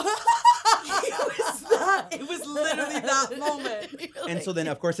 It was literally that moment. And so then,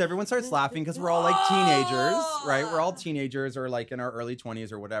 of course, everyone starts laughing because we're all like teenagers, right? We're all teenagers or like in our early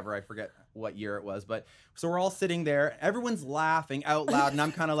 20s or whatever. I forget what year it was. But so we're all sitting there. Everyone's laughing out loud. And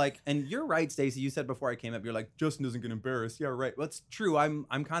I'm kind of like, and you're right, Stacey. You said before I came up, you're like, Justin doesn't get embarrassed. Yeah, right. Well, it's true. I'm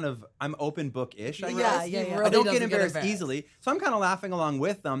open book-ish, I guess. Yeah. I don't get embarrassed easily. So I'm kind of laughing along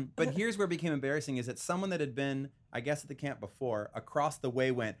with them. But here's where it became embarrassing is that someone that had been, I guess, at the camp before, across the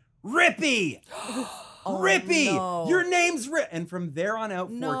way went, Rippy. Rippy, your name's Rip. And from there on out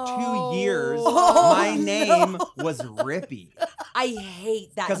for 2 years, my name was Rippy. I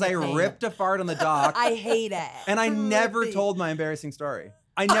hate that. Because I ripped a fart on the dock. I hate it. And I never told my embarrassing story.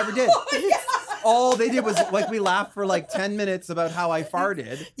 I never did. All they did was we laughed for 10 minutes about how I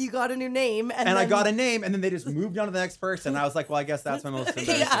farted. You got a new name. And I got a name, and then they just moved on to the next person. I was like, well, I guess that's my most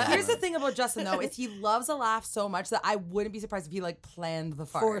embarrassing Here's the moment. thing about Justin though, is he loves a laugh so much that I wouldn't be surprised if he planned the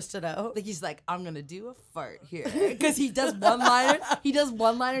fart. Forced it out. Like he's like, I'm gonna do a fart here. Because he does one-liners. He does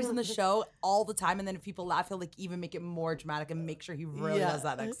one-liners in the show all the time, and then if people laugh, he'll even make it more dramatic and make sure he really does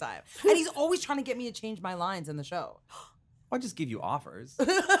that next time. And he's always trying to get me to change my lines in the show. I'll just give you offers.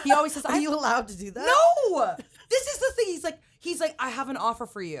 He always says, Are you allowed to do that? No! This is the thing. He's like, I have an offer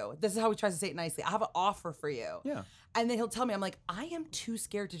for you. This is how he tries to say it nicely. I have an offer for you. Yeah. And then he'll tell me, I'm like, I am too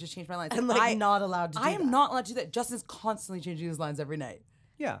scared to just change my lines. I'm not allowed to do I that. am not allowed to do that. Justin's constantly changing his lines every night.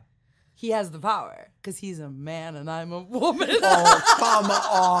 Yeah. He has the power because he's a man and I'm a woman. Oh, come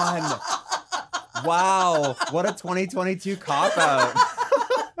on. Wow. What a 2022 cop-out.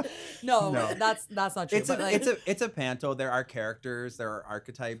 No, No. that's not true. It's a panto. There are characters. There are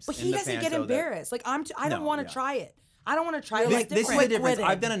archetypes. But in he the doesn't panto get embarrassed. I don't No, want to yeah. try it. I don't want to try it. This is the difference. Quitting.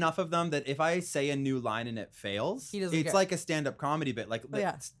 I've done enough of them that if I say a new line and it fails, He doesn't it's care. like a stand-up comedy bit.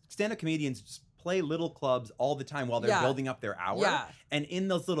 Yeah. Stand-up comedians just play little clubs all the time while they're Yeah. building up their hour. Yeah. And in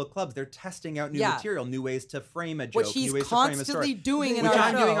those little clubs, they're testing out new Yeah. material, new ways to frame a joke, Which he's new ways to frame a constantly story. doing in Which our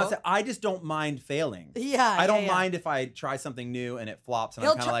I'm doing. show. I just don't mind failing. Yeah, I don't yeah, yeah. mind if I try something new and it flops and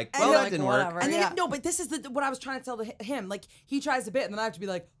He'll I'm kind of try- like, and well, he'll that like, didn't whatever. work. And then Yeah. no, but this is what I was trying to tell him. He tries a bit, and then I have to be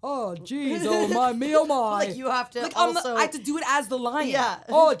like, oh geez, oh my, me oh my. Like you have to I'm also. I have to do it as the lion. Yeah.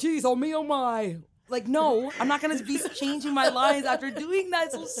 Oh geez, oh me oh my. No, I'm not gonna be changing my lines after doing that.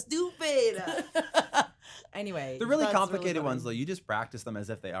 It's so stupid. Anyway, The really That's complicated really ones, though, you just practice them as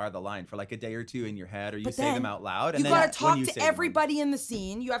if they are the line for a day or two in your head, or you But say them then out loud. And you then gotta talk when you to say them- everybody in the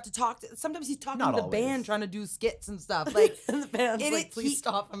scene. You have to talk to. Sometimes he's talking Not to the always. band, trying to do skits and stuff. Like the band's it like, is- please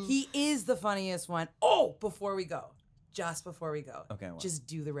stop him. He is the funniest one. Before we go, Okay, what? just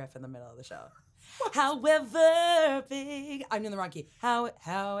do the riff in the middle of the show. However big, I'm in the wrong key.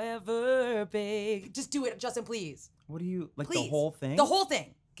 However big, just do it, Justin, please. What do you like? Please. The whole thing? The whole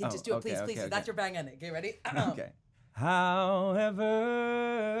thing. Okay, Oh, just do it, okay, please, okay, please. okay. That's your bang ending. Okay, ready? Okay. However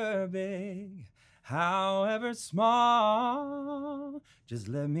big, however small, just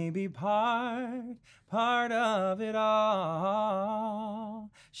let me be part of it all.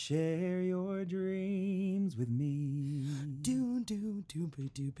 Share your dreams with me. Do do do ba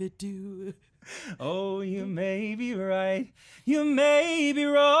do ba do. Oh, you may be right, you may be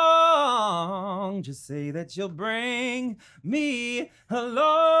wrong. Just say that you'll bring me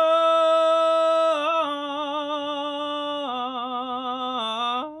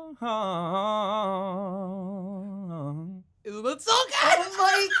along. Isn't that so good? Oh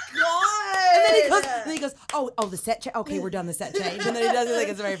my god! And then he goes, oh, the set change. Okay, we're done the set change. And then he does it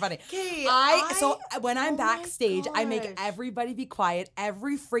it's very funny. Okay, So when I'm oh my backstage, I make gosh. everybody be quiet.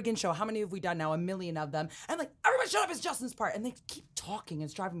 Every friggin' show. How many have we done now? 1 million of them. And everybody shut up, it's Justin's part. And they keep talking and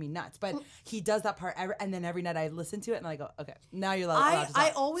it's driving me nuts. But he does that part and then every night I listen to it and I go, okay, now you're allowed to talk. I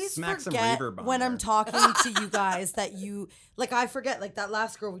always Smack some forget reverb on when I'm there. talking to you guys that you I forget that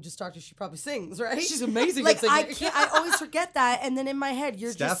last girl we just talked to. She probably sings, right? She's amazing Like at I singing. can't. I always forget that, and then in my head,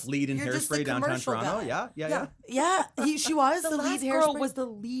 you're Steph, just lead in you're just the Hairspray downtown commercial Toronto. guy. Yeah. Yeah, she was the, the lead last hairspray. girl was the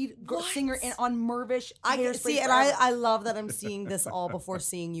lead What? singer on Mervish. I Hairspray see, and forever. I love that I'm seeing this all before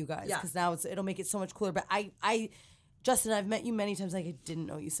seeing you guys Yeah. because now it'll make it so much cooler. But I, Justin, I've met you many times. I didn't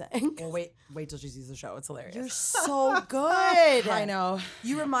know you sang. Well, wait till she sees the show. It's hilarious. You're so good. I know.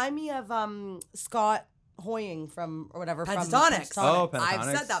 You remind me of Scott Hoying from or whatever Pentatonics. from Oh, Pentatonics. I've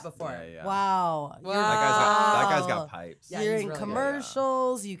Pentatonics. said that before. Yeah. Wow. That guy's got Wow. pipes. Yeah, You're he's in really good.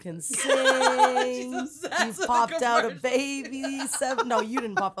 commercials. You can sing. sad You for the popped out a commercial. baby. No, you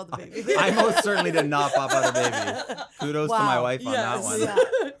didn't pop out the baby. I most certainly did not pop out a baby. Kudos to my Wow. wife on that one. Yeah.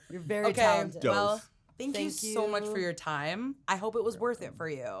 You're very Okay, talented. Dose. well, thank you Thank so much you. for your time. I hope it was worth it for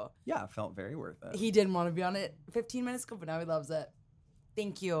you. Yeah, it felt very worth it. He didn't want to be on it 15 minutes ago, but now he loves it.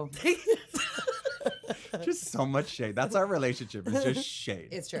 Thank you. Just so much shade. That's our relationship. It's just shade.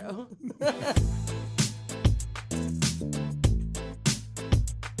 It's true.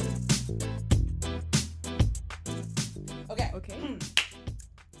 Okay. Okay.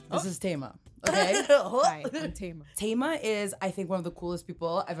 This is Tama. Okay. Hi, I'm Tama. Tama is, I think, one of the coolest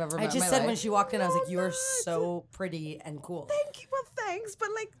people I've ever met. I in just my said life. when she walked in, I was like, "You are so pretty and cool." Thank you. Well, thanks, but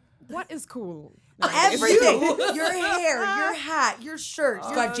what is cool? Everything. Your hair, your hat, your shirt,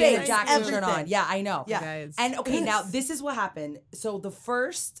 your Got face, Janet Jackson shirt on. everything. Yeah, I know. Yeah. Guys. And okay, now this is what happened. So the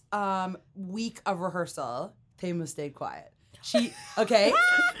first week of rehearsal, Tama stayed quiet. She Tama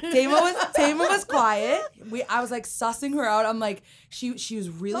was quiet. I was like sussing her out. I'm like, she was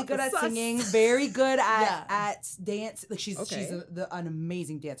really good at singing, very good at dance. Like she's an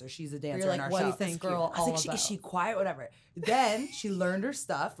amazing dancer. She's a dancer You're like, in our what show. is this girl I was all like, about? is she quiet? Whatever. Then she learned her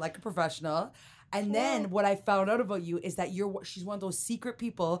stuff like a professional. And then what I found out about you is that she's one of those secret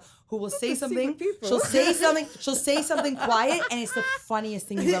people who will say something. She'll say something quiet, and it's the funniest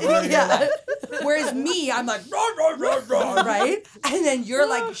thing you've ever heard in your life. Whereas me, I'm like, rah, rah, rah, rah, right? And then you're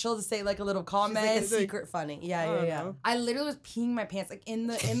like, she'll just say like a little comment. Like a secret funny. Yeah. I literally was peeing my pants like in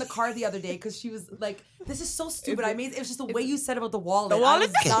the car the other day because she was like, "This is so stupid." It was just the way you said about the wallet. I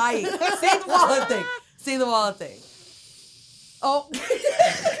was dying. Say the wallet thing. Say the wallet thing. Oh.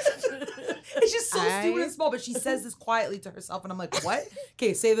 It's just so stupid and small, but she says this quietly to herself, and I'm like, what?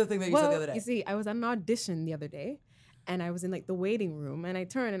 Okay, say the thing that you said the other day. You see, I was at an audition the other day, and I was in like the waiting room, and I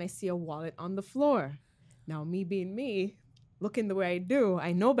turn and I see a wallet on the floor. Now, me being me, looking the way I do,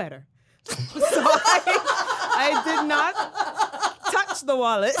 I know better. So I did not touch the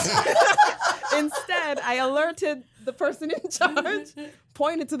wallet. Instead, I alerted the person in charge,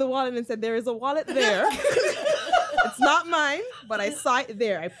 pointed to the wallet and said, there is a wallet there. It's not mine, but I saw it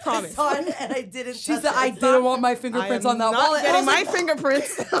there. I promise. I saw it and I didn't. She said, I didn't want my fingerprints on that wallet. I'm not getting my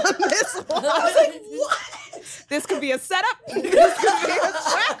fingerprints on this wallet. I was like, what? This could be a setup. This could be a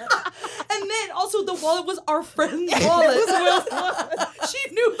trap. And then also the wallet was our friend's wallet.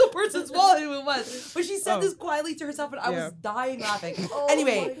 She knew the person's wallet who it was. But she said this quietly to herself, and I was dying laughing.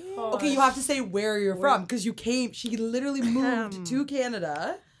 Anyway, okay, you have to say where you're from, because she literally moved to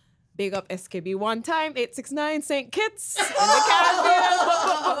Canada. Big up SKB one time, 869 St. Kitts in the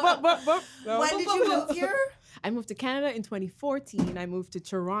Caribbean. When did you move here? I moved to Canada in 2014. I moved to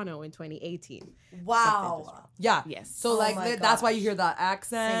Toronto in 2018. Wow. Yeah. Yes. So that's why you hear that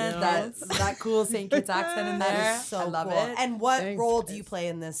accent, that cool St. Kitts accent in there. That is so I love cool. it. And what Thanks, role do guys. you play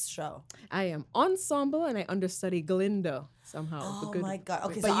in this show? I am ensemble and I understudy Glinda somehow. Oh my God.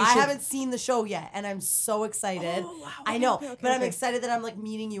 Okay, But so you I should- haven't seen the show yet, and I'm so excited. Oh, wow. I know, Okay, but I'm okay. excited that I'm like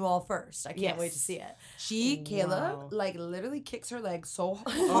meeting you all first. I can't wait to Yes. see it. Kayla, like literally kicks her leg so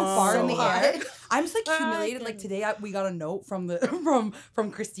far in the air. I'm just like humiliated. Like today, we got a note from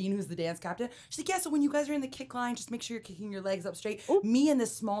from Christine, who's the dance captain. She's like, yeah, so when you guys are in the kick line, just make sure you're kicking your legs up straight. Me and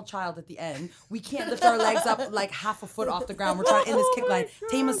this small child at the end, we can't lift our legs up like half a foot off the ground. We're trying in this kick line.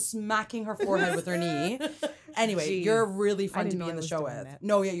 Tama's smacking her forehead with her knee. Anyway, Jeez. you're really fun didn't to know be I in the was show doing with. that.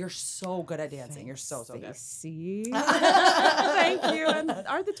 No, yeah, you're so good at dancing. You're so good. See? Thank you. And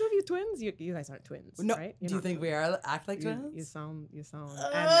are the two of you twins? You guys aren't twins, No, right? do you think we act like you, twins? you sound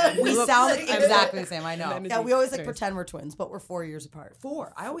and We look- sound like exactly the same. I know. And Yeah, we always like Anyways. pretend we're twins, but we're 4 years apart.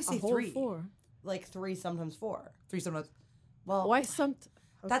 4. I always A say whole 3. 4. Like 3, sometimes 4. 3 sometimes. Well, Why some?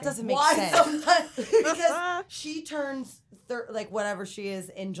 That okay. doesn't make why sense. sometimes? Because she turns like whatever she is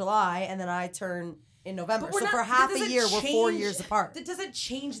in July, and then I turn in November. But we're So not- for that half a doesn't year, we're 4 change- years apart. That doesn't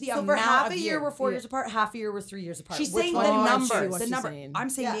change the So amount for half of a year, we're 4 years apart. Half a year, we're 3 years apart. She's Which saying one the do you I see numbers. what The she's number. saying. I'm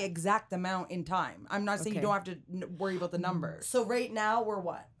saying Yeah. the exact amount in time. I'm not saying you Okay. don't have to worry about the numbers. So right now, we're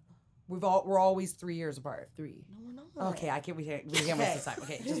what? We're always 3 years apart. 3. No, we're not. Okay, we can't waste this time.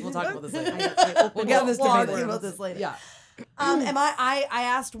 Okay, just we'll talk about this later. I We'll get on this We'll debate argue later. about this later. Yeah. I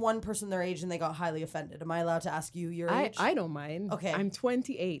asked one person their age and they got highly offended. Am I allowed to ask you your age? I don't mind. Okay. I'm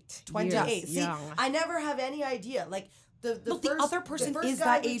 28. 28. years See, young. I never have any idea. Like the Look, first, the other person first is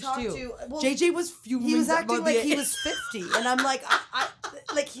guy that we age talked too. to- well, JJ was fuming. he was acting about like the he age. was 50, and I'm like,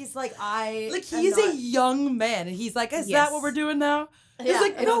 like he's like I Like am he is not- a young man, and he's like, "Is Yes. that what we're doing now?" Yeah, He's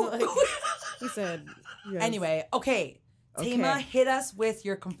like, and "No." I'm like- He said. Yes. Anyway, okay. Tama, Okay. hit us with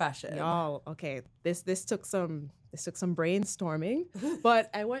your confession. Y'all, okay. This took some brainstorming, but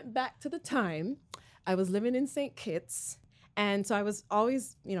I went back to the time I was living in St. Kitts, and so I was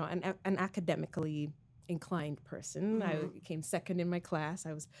always, an academically inclined person. I came second in my class.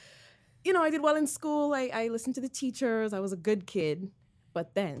 I was, I did well in school. I listened to the teachers. I was a good kid,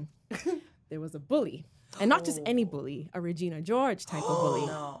 but then there was a bully. And not just any bully, a Regina George type of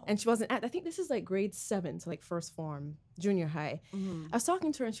bully. And she wasn't, I think this is like grade 7, so like first form, junior high. I was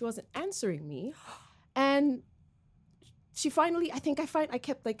talking to her and she wasn't answering me. And she finally, I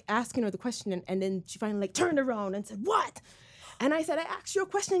kept like asking her the question and then she finally like turned around and said, "What?" And I said, "I asked you a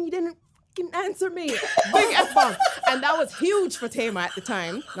question and you didn't fucking answer me." Big F-bomb. And that was huge for Tama at the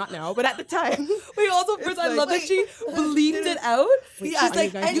time. Not now, but at the time. Wait, also, first, I love that she bleeped it out. Yeah, Are you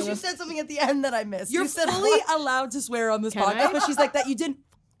like, guys and gonna- she said something at the end that I missed. You're You said fully what? allowed to swear on this Can podcast, I? but she's like, that you didn't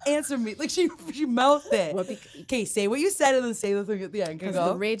answer me. Like she mouthed it. Well, Okay, say what you said and then say the thing at the end. Because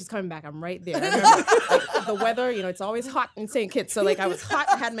the rage is coming back. I'm right there. I remember, like, the weather, it's always hot in St. Kitts. So, like, I was hot,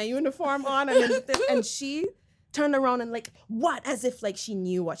 had my uniform on, and she turned around and, like, what? As if, like, she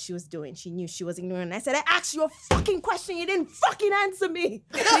knew what she was doing. She knew she was ignoring. And I said, I asked you a fucking question. You didn't fucking answer me.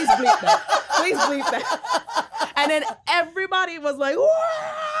 Please bleep that. Please bleep that. And then everybody was like,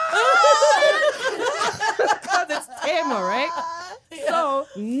 because it's Tamar, right? Yeah. So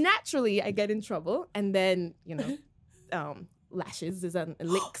naturally, I get in trouble, and then lashes is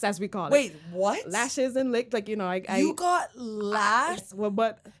licks, as we call it. Wait, what? Lashes and licks, like You got lashed? Well,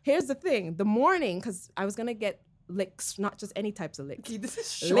 but here's the thing: the morning, because I was gonna get licks, not just any types of licks. Okay, this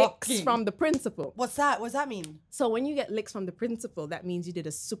is shocking. Licks from the principal. What's that? What does that mean? So when you get licks from the principal, that means you did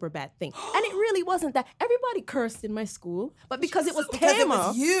a super bad thing. And it really wasn't that. Everybody cursed in my school, but because it was because Tamar, it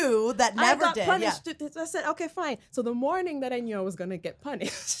was you that never I got did. punished. Yeah. I said, okay, fine. So the morning that I knew I was gonna get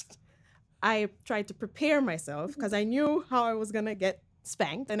punished, I tried to prepare myself because I knew how I was gonna get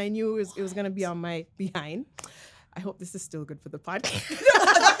spanked, and I knew it was gonna be on my behind. I hope this is still good for the podcast.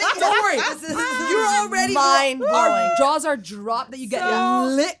 Don't worry. You're already mind-blowing. Our jaws are dropped that you get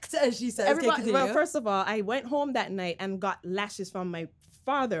licked, as she says. Everybody, well, first of all, I went home that night and got lashes from my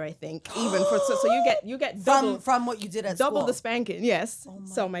father, I think, even for so you get double from what you did at double school. the spanking. Yes.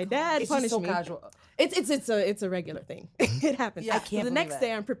 So my dad punished so me. Casual. It's a regular thing. It happens. Yeah, I So can't the next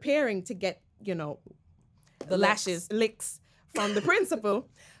day I'm preparing to get the lashes licks from the principal.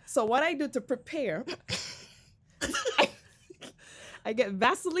 So what I do to prepare, I get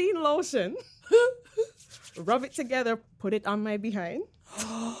Vaseline lotion, rub it together, put it on my behind,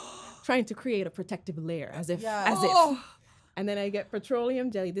 trying to create a protective layer as if. And then I get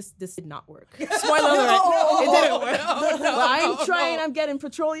petroleum jelly. This did not work. Spoiler alert, it didn't work. I'm getting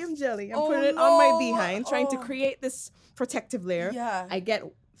petroleum jelly and putting it on my behind, trying to create this protective layer. Yeah. I get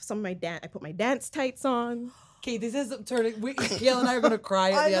some of my I put my dance tights on. Okay, this is turning. Gail and I are gonna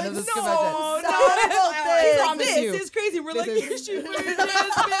cry at the end of this confession. No, This is crazy. We're like,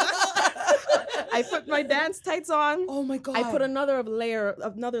 I put my dance tights on. Oh my god! I put another layer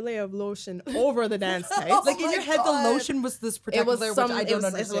of lotion over the dance tights. Like in your head, the lotion was this protective layer, which I don't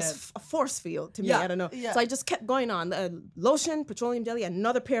understand. It was a force field to me. Yeah, I don't know. yeah. So I just kept going on. Lotion, petroleum jelly,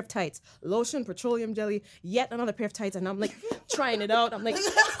 another pair of tights. Lotion, petroleum jelly, yet another pair of tights, and I'm like trying it out. I'm like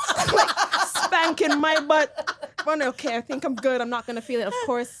spanking my butt. Well, okay, I think I'm good. I'm not gonna feel it. Of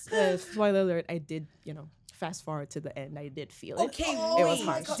course, spoiler alert, I did. Fast forward to the end, I did feel it. Okay, it was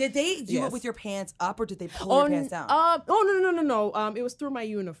harsh. Did they do Yes. it with your pants up, or did they pull your pants down? No. It was through my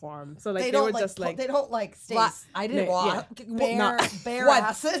uniform. So like They they don't were like. just like They don't like stay. I didn't No, watch. yeah. Bare What?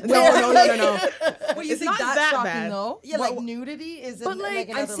 acid. no. Wait, you It's think not that's that shocking bad. though? Yeah, like nudity is But like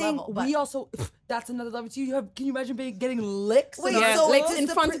I'm another saying level. But we also that's another level too. Can you imagine getting licks? Wait, Yeah, so like does in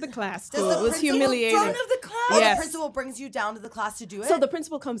the front pri- of the class does too. the It was principal humiliating. in front of the class? Yes. The principal brings you down to the class to do it. So the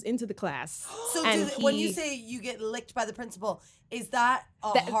principal comes into the class. So and when you say you get licked by the principal, is that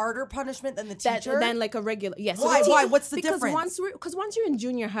a harder punishment than the teacher? than like a regular, yes. Why? Why? What's the because difference? Once you're in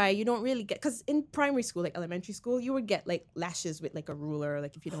junior high, you don't really get, because in primary school, like elementary school, you would get like lashes with like a ruler,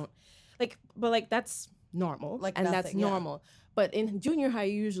 like if you don't, but that's normal, Like and that's nothing, yeah. normal. But in junior high,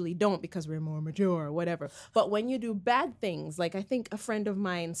 you usually don't because we're more mature or whatever. But when you do bad things, like I think a friend of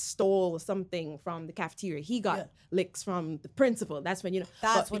mine stole something from the cafeteria. He got licks from the principal. That's when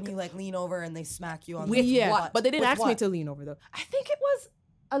That's but when you like lean over and they smack you on with the what? But they didn't With ask me what? to lean over though. I think it was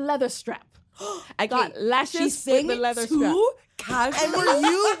a leather strap. I got She's lashes with saying the it leather strap. too casual. And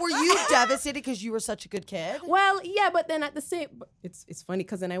were you devastated because you were such a good kid? Well, yeah, but then at the same, it's funny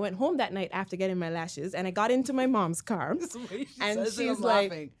because then I went home that night after getting my lashes, and I got into my mom's car, and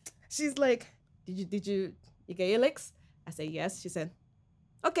she's like, did you get your licks? I said yes. She said,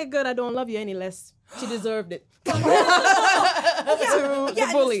 okay, good. I don't love you any less. She deserved it. To the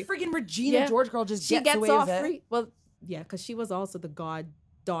bully. This freaking Regina George girl just She gets gets away off with it. free. Well, yeah, because she was also the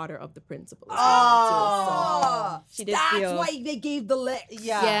goddaughter of the principal. As Oh. well, too, so she did That's feel. why they gave the lick.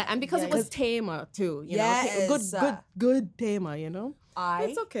 Yeah, and because it was Tamar too, Yes. good Tamar, I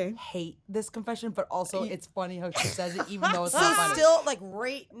It's okay. hate this confession, but also it's funny how she says it, even though it's So not funny. still, like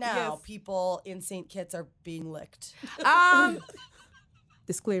right now, Yes. people in St. Kitts are being licked.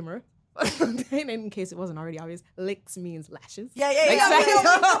 Disclaimer. In case it wasn't already obvious, licks means lashes. Yeah.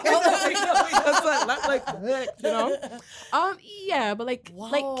 Yeah, but like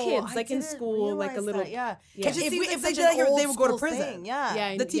kids, I like in didn't school, like a realize little. that, yeah. Yeah. It seems If like they such did that an here, they old would go to school prison. thing, Yeah.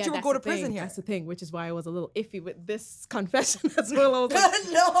 Yeah, The teacher would that's go to the thing. prison here. That's the thing, which is why I was a little iffy with this confession as well. I was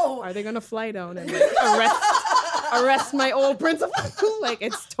like, No. are they gonna fly down and like, arrest arrest my old principal. Like,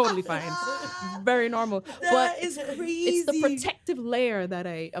 it's totally fine. Very normal. That But is it's the crazy. protective layer that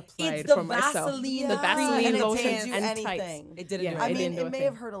I applied It's the for myself. Vaseline, The Vaseline and it lotion didn't do and anything. tights. It didn't Yeah, do I anything. mean, didn't do it a may thing.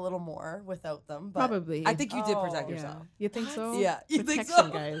 have hurt a little more without them. But Probably. I think you did protect Yeah. yourself. You think so? Yeah, you think so?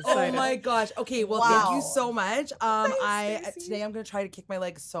 Protection, guys. Oh Sign my it. gosh. Okay, well, Wow. thank you so much. Today I'm gonna try to kick my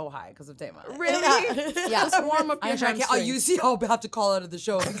legs so high because of Tama. Really? Yeah. Just warm up your I'm trying to. Oh, you hamstrings. see, I'll have to call out of the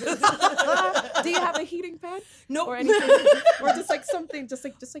show. Do you have a heating pad? Nope. Or anything? Or just like something, just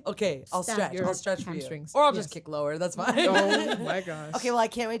like. Okay, I'll Stab stretch. your I'll stretch for you, hamstrings. or I'll just Yes. kick lower. That's fine. Oh my gosh. okay, well, I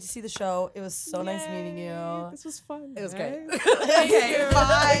can't wait to see the show. It was so nice meeting Yay. you. This was fun. It was right? great. Okay,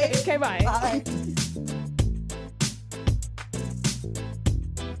 bye. Okay, bye. Bye.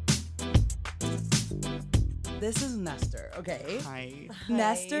 This is Nestor. Okay. Hi.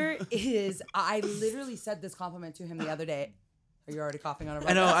 Nestor is. I literally said this compliment to him the other day. Are you already coughing on a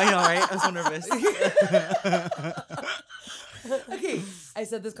I know, right? I'm so nervous. Okay, I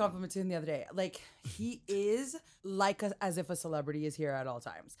said this compliment to him the other day. Like, he is like as if a celebrity is here at all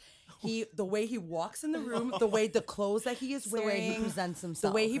times. The way he walks in the room, the clothes that he is The way wearing, he presents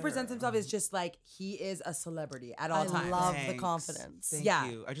himself. the way he presents himself is just like he is a celebrity at all I times. love the Thanks. confidence. Thank Yeah.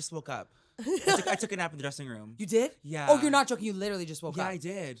 you. I just woke up. I took a nap in the dressing room. You did? Yeah. Oh, you're not joking. You literally just woke Yeah, up. I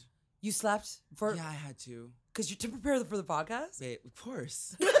did. You slept for Yeah, I had to. because you to prepare for the podcast. Babe, of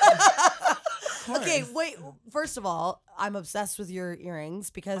course. Okay, wait. First of all, I'm obsessed with your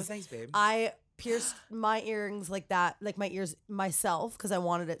earrings because Oh, thanks, babe. I pierced my earrings like that, like my ears myself, because I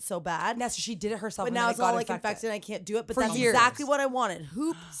wanted it so bad. Nestor, she did it herself. But and now then it's it got all like infected and I can't do it. But For that's years. exactly what I wanted.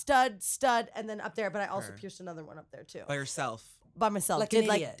 Hoop, stud, and then up there. But I also Her. pierced another one up there too. By yourself. By myself. Like an Did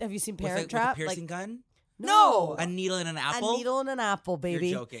idiot. have you seen With Parent with Trap? a piercing Like, gun? no. A needle and an apple? A needle and an apple,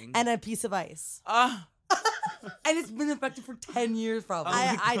 baby. joking. And a piece of ice. Ah. And it's been infected for 10 years probably.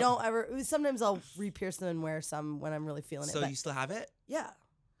 I don't ever. Sometimes I'll re-pierce them and wear some when I'm really feeling So it. But you still have it? yeah.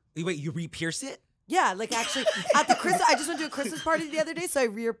 Wait, you re-pierce it? Yeah, like actually at the Christmas, I just went to a Christmas party the other day, so I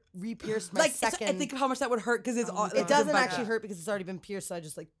re-pierced my like, so second. I think of how much that would hurt because it's all. it doesn't actually hurt because it's already been pierced, so I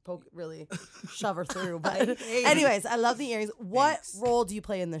just like poke really shove her through. But anyways, I love the earrings. What Thanks. role do you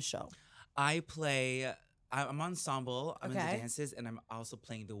play in this show? I'm ensemble. I'm in Okay. the dances, and I'm also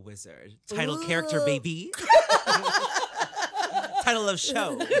playing the wizard. Title character, baby. Title of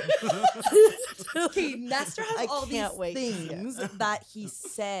show. Okay, Nestor has I all these can't wait to see it. things that he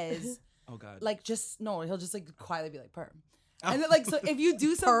says. Oh God. Like he'll just like quietly be like perm. Oh. And then, like, so if you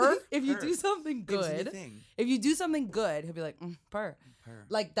do something, if you Purr. do something Babe, it's a new good, thing. if you do something good, he'll be like purr. Purr.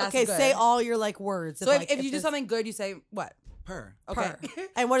 Like that's Okay, good. say all your like words. So if like, you do there's- something good, you say what? Purr. Okay. purr.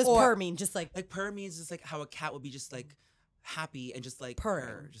 And what does Or- purr mean? Just like Like purr means just like how a cat would be just like happy and just like Purring.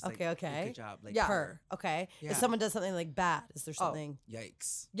 purr. Just Okay, like, okay. Good job. Like Yeah. purr. Okay. Yeah. If someone does something like bad, is there Oh. something?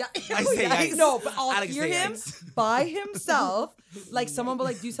 Yikes. Yeah, I say yikes. No, but I'll Alex hear say him yikes. by himself. Like someone will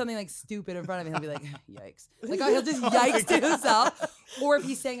like do something like stupid in front of me. He'll be like, "Yikes!" Like he'll just yikes to himself. Or if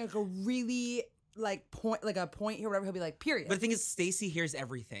he's saying like a really like point, like a point here, whatever, he'll be like, "Period." But the thing is, Stacy hears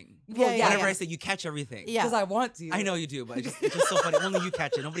everything. Yeah, yeah, Whenever yeah. I say you catch everything. Yeah. because I want to. I know you do, but it's just so funny. Only you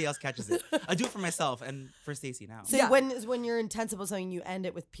catch it. Nobody else catches it. I do it for myself and for Stacy now. So Yeah. when you're intense about something, you end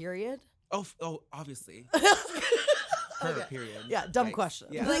it with period. Oh, obviously. Purr, period. Yeah, dumb Yikes. question.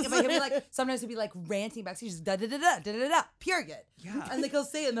 Yeah. Like, but he'll be like, sometimes he'll be like ranting back. So he's just da da da da da da da. Period. Yeah. And like he'll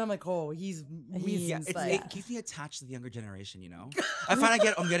say it, and then I'm like, oh, he's Yeah, means it's, like. it keeps me attached to the younger generation, you know? I find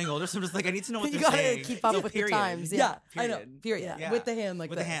I'm getting older, so I'm just like, I need to know what You they're gotta saying. keep up So, with the period. times, Yeah, I know. Period. Period. Yeah. With the hand like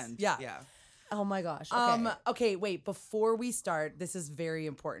With this. the hand. Yeah. Yeah. Oh my gosh. Okay. Okay, wait. Before we start, this is very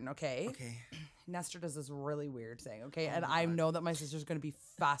important. Okay. Okay. Nestor does this really weird thing. Okay, and I know that my sister's gonna be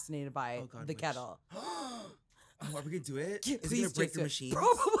fascinated by Oh, God, the which? kettle. Oh, are we gonna do it? Yeah, Is it please gonna break just the do it. machine?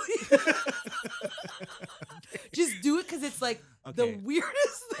 Probably. Just do it because it's like the Okay.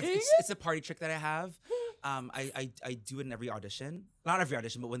 weirdest thing. It's a party trick that I have. I do it in every audition. Not every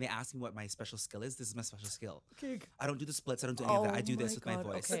audition, but when they ask me what my special skill is, this is my special skill. I don't do the splits. I don't do any of that. I do this with my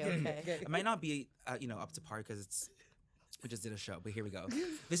voice. Okay, okay. It might not be, up to par because we just did a show, but here we go.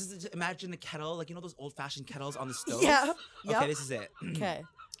 This is imagine a kettle, like those old-fashioned kettles on the stove. Yeah. Okay, Yep. this is it. Okay.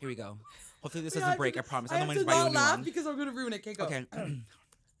 Here we go. Hopefully this doesn't break. I promise. I don't have mind to to buy you a not new laugh one. because I'm gonna ruin it. Okay, go. Okay.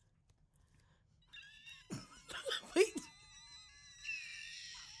 Wait.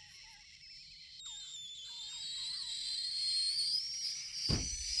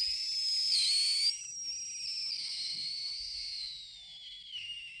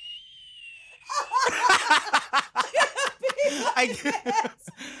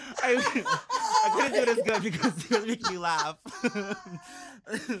 I couldn't do it as good because it was making me laugh.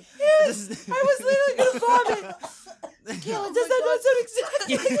 I was literally gonna vomit. Does that not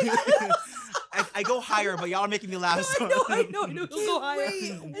sound exactly? I go higher, but y'all are making me laugh. So. I know. You'll go higher.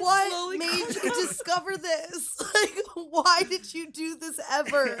 Wait, And what slowly made you discover this? Like, why did you do this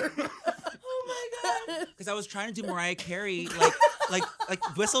ever? Oh my god! Because I was trying to do Mariah Carey, like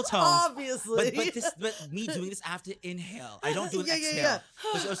whistle tones. Obviously. But me doing this, I have to inhale. I don't do an Yeah, exhale. yeah.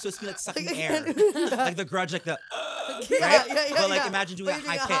 It was supposed to be like sucking Like, air, like The Grudge, like the. Yeah, But like yeah. imagine doing But that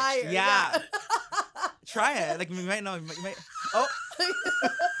you're high doing pitch. it higher, Yeah. Try it. Like you might know. You might. Oh. But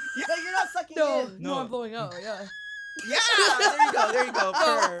you're not sucking in. No, I'm blowing out. Yeah. Yeah. There you go.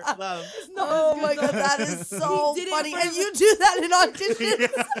 Purr, love. Oh my god, that is so He did it funny. for And the- you do that in auditions.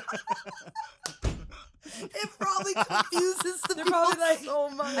 It probably confuses the They're people probably like, so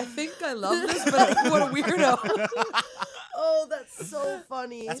much. I think I love this, but what a weirdo. Oh, that's so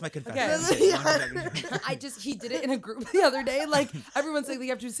funny. That's my Okay. confession. He did it in a group the other day. Like everyone's like, you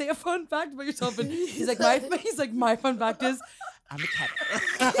have to say a fun fact about yourself, and he's like, my fun fact is, I'm a kettle.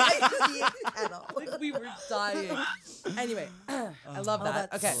 like, we were dying. Anyway, I love Oh, that.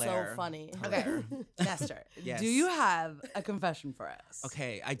 that's Okay, so Hilarious. funny. okay, Nestor, Yes. do you have a confession for us?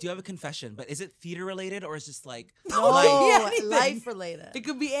 Okay, I do have a confession, but is it theater related or is just like Oh, anything. life related. It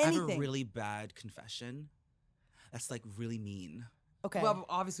could be I have anything. a really bad confession. That's like really mean. Okay. Well,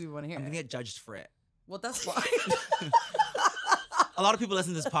 obviously we want to hear I'm gonna it. get judged for it. Well, that's why. A lot of people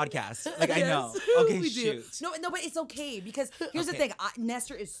listen to this podcast. Like I know. Yes, Okay, we do. shoot. No, but it's okay because here's the Okay. thing.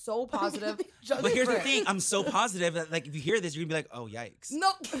 Nestor is so positive. But here's the thing. I'm so positive that like if you hear this, you're gonna be like, oh yikes.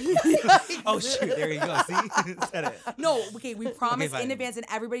 No. Oh shoot, there you go. See? Said it. No, okay, we promise fine. in advance, and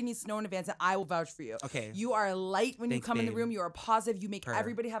everybody needs to know in advance, and I will vouch for you. Okay. You are a light when you Thanks, come in the babe. room. You are positive. You make Purr.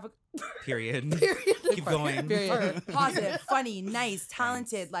 everybody have a Period. Keep going. period. Positive, funny, nice,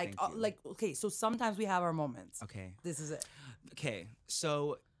 talented. Thank you. Like, okay, so sometimes we have our moments. Okay. This is it. Okay.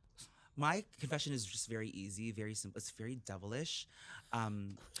 So my confession is just very easy, very simple. It's very devilish.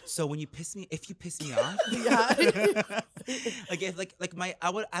 So when if you piss me off, like if like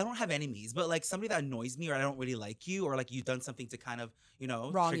I don't have enemies, but like somebody that annoys me or I don't really like you or like you've done something to kind of,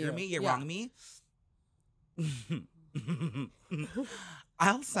 Wrong trigger you. me, Yeah. wrong me.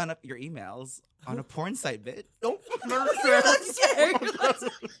 I'll sign up your emails on a porn site, bitch. Nope.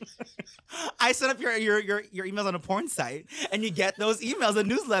 I set up your emails on a porn site, and you get those emails and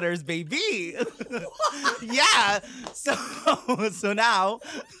newsletters, baby. Yeah. So now,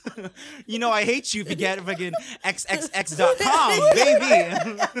 I hate you if you get fucking xxx.com, baby.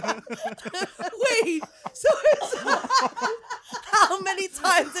 Wait, so how many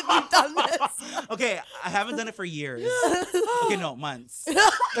times have you done this? Okay, I haven't done it for years. Okay, no, months.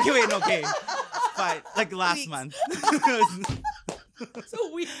 Okay, wait, no, okay. Fine, like last Weeks. month.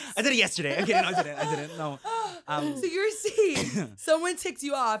 So we. I did it yesterday. Okay, no, I didn't. No. So you're saying someone ticks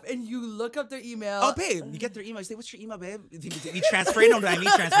you off, and you look up their email. Oh, babe, you get their email. You say, "What's your email, babe?" You transfer it. No, I mean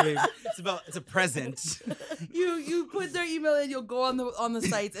transfer, babe. It's a present. You put their email in. You'll go on the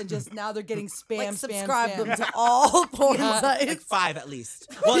sites, and just now they're getting spam. Like spam, subscribe spam. them to all porn sites. Like 5 at least.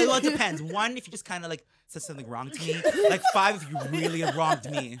 Well, it depends. 1 if you just kind of like said something wrong to me. Like 5 if you really have wronged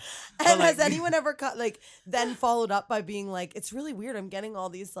me. But, And has like, anyone ever then followed up by being like, "It's really weird. I'm getting all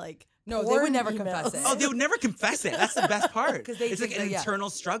these like." No, they porn would never emails." confess it. Oh, they would never confess it. That's the best part. 'Cause they It's like think an that, yeah. internal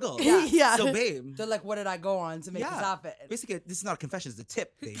struggle. Yeah. So, babe. They're like, what did I go on to make this happen? Basically, this is not a confession. It's a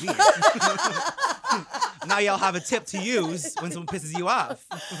tip, baby. Now y'all have a tip to use when someone pisses you off.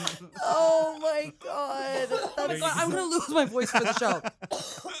 Oh my god. Oh my God, I'm gonna lose my voice for the show.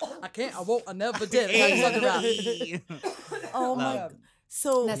 I can't. I won't. I never did. I talk about. Oh my. God.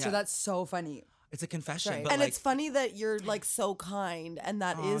 So Nestor, Yeah. that's so funny. It's a confession, Sorry. but and like, it's funny that you're like so kind, and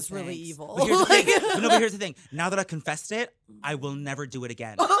that is Aw, really thanks. evil. But here's the Like, thing. No, but here's the thing. Now that I confessed it, I will never do it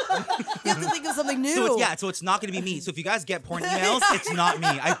again. you have to think of something new. So it's not gonna be me. So if you guys get porn emails, it's not me.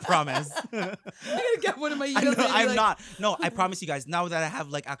 I promise. I'm gonna get one of my I emails. know, and be I'm like, not. No, I promise you guys. Now that I have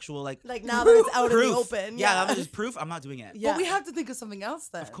like actual like now that it's out proof, in the open. yeah, now that there's proof. I'm not doing it. Yeah. But we have to think of something else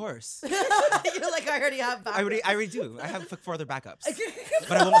then. Of course. You're like, I already have. I already do. I have 4 other backups,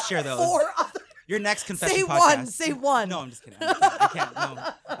 but I won't share those. 4 other. Your next confession Say podcast. one. Say one. No, I'm just kidding. I can't. No,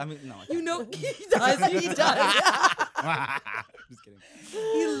 I mean no. I can't. You know, he does. He does. Just kidding.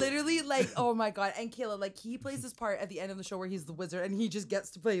 He literally oh my God. And Kayla, he plays this part at the end of the show where he's the wizard and he just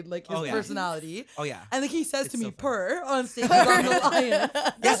gets to play his Oh, yeah. personality. Oh yeah. And he says to It's me, so funny. purr on stage. I'm the lion.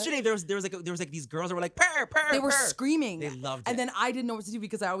 Yesterday there was these girls that were like purr purr. They were purr. screaming. They loved And it. then I didn't know what to do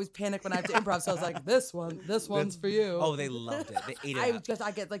because I always panic when I have to improv. So I was like, this one's for you. Oh, they loved it. They ate it up.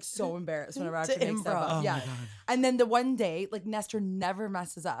 I get so embarrassed whenever I have To to make stuff improv. up. Oh yeah. my God. And then the one day, Nestor never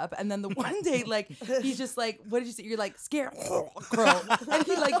messes up. And then the one day, he's just like, what did you say? You're like, scared, crow. And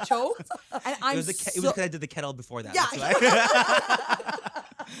he choked. And I'm It was because I did the kettle before that. Yeah. That's why.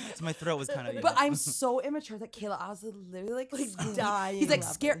 So my throat was kind of. But I'm so immature that Kayla, I was literally like dying He's like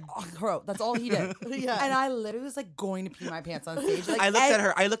laughing. scared. Oh, bro, that's all he did. Yeah. And I literally was like going to pee my pants on stage. Like, I looked at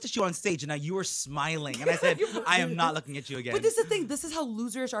her. I looked at you on stage, and now you were smiling, and I said, "I am not looking at you again." But this is the thing. This is how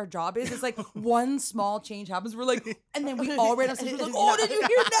loserish our job is. It's like one small change happens. We're like, and then we all ran up stage. We're like, oh, did you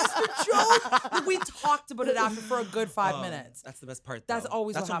hear Nestor joke? Like, we talked about it after for a good 5 minutes. That's the best part. That's though.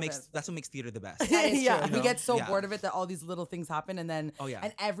 always that's what makes happens. that's what makes theater the best. That is Yeah. true. We get so Yeah. bored of it that all these little things happen, and then Oh, yeah.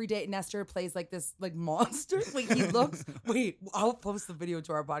 and every day Nestor plays like this like monster. Wait, he looks. Wait, I'll post the video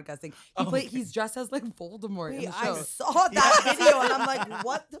to our podcast thing. He's dressed as like Voldemort in the show. I saw that video and I'm like,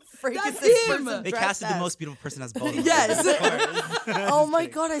 what the freak That's is this him. person They dressed casted the as? most beautiful person as Voldemort. Yes. Of course. Oh my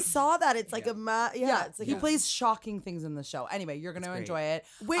god, I saw that. It's like a Yeah, it's like he plays shocking things in the show. Anyway, you're gonna great. enjoy it.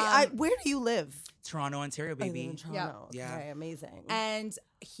 Wait, where do you live? Toronto, Ontario, I live baby. in Toronto. Yeah. Okay, amazing. And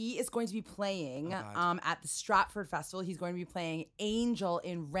he is going to be playing God. at the Stratford Festival. He's going to be playing Angel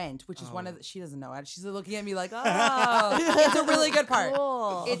in Rent, which is one of she doesn't know it. She's looking at me like, oh, it's a really good part.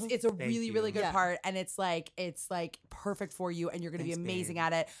 Cool. It's a Thank really you. really good Yeah. part, and it's like perfect for you, and you're going to be Thanks, amazing babe.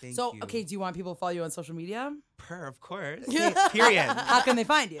 at it. Thank So you. okay, do you want people to follow you on social media? Of course. Period. How can they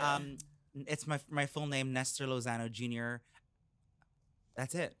find you? It's my full name, Nestor Lozano Jr.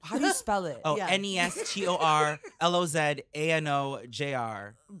 That's it. How do you spell it? Oh, Yeah.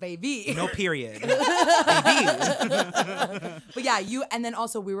 NESTORLOZANOJR. Baby. No period. Baby. But yeah, you and then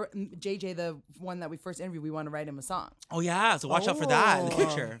also we were JJ, the one that we first interviewed. We want to write him a song. Oh yeah, so watch out for that in the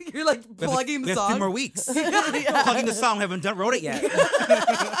future. You're like We have- plugging we the have 3 song. more weeks. Plugging the song. Haven't wrote it yet.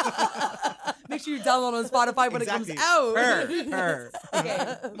 Make sure you download on Spotify when Exactly. it comes out. Her.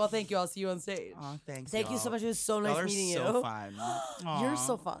 Okay. Well, thank you. I'll see you on stage. Oh, thanks. Thank you so y'all. much. It was so nice Y'all are meeting so you. fun. You're Aw.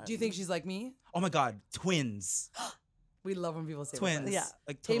 so fun. Do you think she's like me? Oh my God, twins. We love when people say we're Twins. friends. Yeah.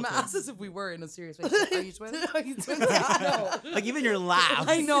 Like total Tama twins. asked us if we were in a serious way. Are you twins? Are you twins? No. Like even your laugh.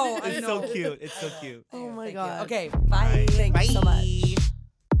 I know, I It's know. so cute. It's so cute. Oh my Thank you. god. Okay. Bye. Thank you so much. Bye.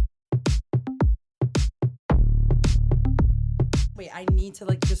 Wait, I need to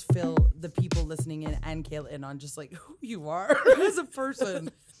like just fill the people listening in and Kayla in on just like who you are as a person.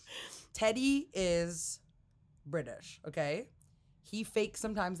 Teddy is British, okay? He fakes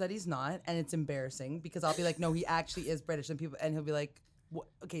sometimes that he's not, and it's embarrassing because I'll be like, no, he actually is British, and he'll be like, what?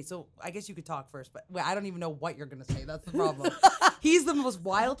 Okay, so I guess you could talk first, but wait, I don't even know what you're gonna say. That's the problem. He's the most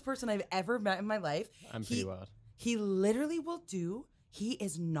wild person I've ever met in my life. I'm pretty wild. He literally will do. He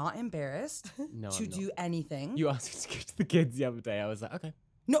is not embarrassed No, to I'm not. do anything. You asked me to go to the kids the other day. I was like, okay.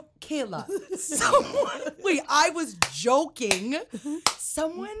 No, Kayla. Someone, wait, I was joking.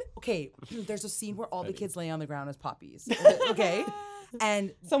 Someone, okay, there's a scene where all the kids lay on the ground as puppies. Okay?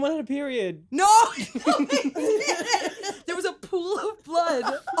 And Someone had a period. no! There was a pool of blood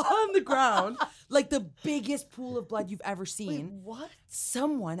on the ground, like the biggest pool of blood you've ever seen. What?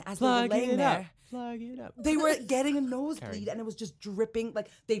 Someone, as Plug they were laying it up. there, Plug it up. they were getting a nosebleed Carry. and it was just dripping. Like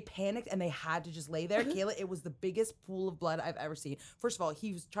they panicked and they had to just lay there. Kayla, it was the biggest pool of blood I've ever seen. First of all,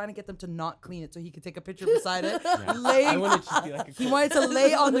 he was trying to get them to not clean it so he could take a picture beside it. Laying, I wanted to be like a he wanted to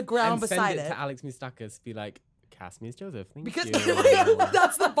lay on the ground and beside send it it. to Alex Moustakis, be like, cast me as Joseph. Thank Because you.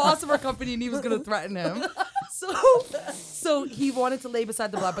 that's the boss of our company and he was gonna threaten him. So he wanted to lay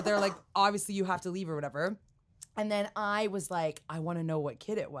beside the blood, but they're like, obviously you have to leave or whatever. And then I was like, I want to know what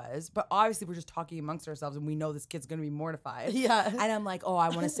kid it was. But obviously we're just talking amongst ourselves and we know this kid's gonna be mortified. Yeah. And I'm like, oh, I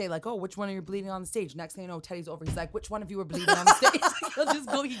want to say like, oh, which one are you bleeding on the stage? Next thing you know, Teddy's over. He's like, which one of you are bleeding on the stage? He'll just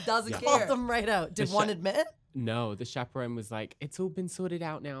go, he doesn't Called care. them right out. Did The one sh- admit? No, the chaperone was like, it's all been sorted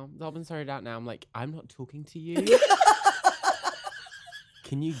out now. It's all been sorted out now. I'm like, I'm not talking to you.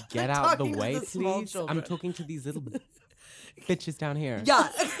 Can you get out the talking to way, the small please? children. I'm talking to these little bitches down here. Yeah.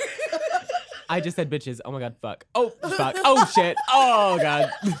 I just said bitches. Oh my god, fuck. Oh, fuck. Oh, shit. Oh, god.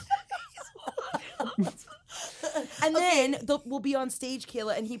 And then we'll be on stage,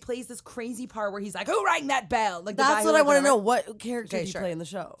 Kayla, and he plays this crazy part where he's like, who rang that bell? Like the guy That's who what I rang want to the know. bell. What character Okay, do you sure. play in the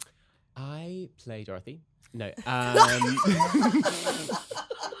show? I play Dorothy. No.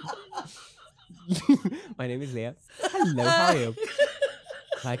 My name is Leah. Hello, how are you?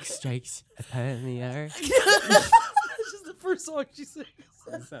 Like strikes upon the earth. This is the first song she sings.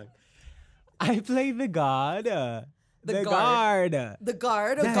 Song. I play the god. The guard. guard. The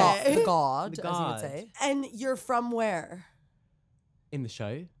guard. The Okay. the god, The as you would god. say. And you're from where? In the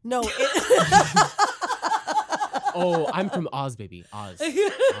show. No. Oh, I'm from Oz, baby. Oz.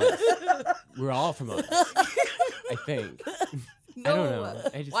 Oz. We're all from Oz. I think. I don't know.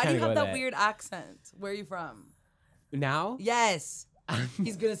 I just Why do you kinda have go that there. weird accent? Where are you from? Now? Yes.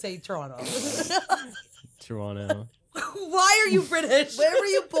 He's gonna say Toronto. Toronto. Why are you British? Where were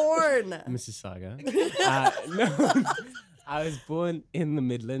you born? Mississauga. I was born in the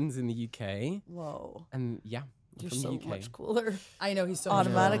Midlands in the UK. Whoa. And yeah, You're from so the UK. much cooler. I know he's so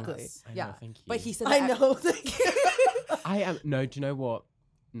Automatically. I know, Yeah. thank you. But he said I that know. Thank you. I am. No, do you know what?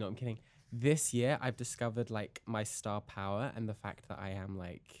 No, I'm kidding. This year, I've discovered like my star power and the fact that I am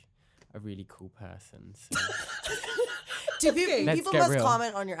like a really cool person. So. People Let's get must real.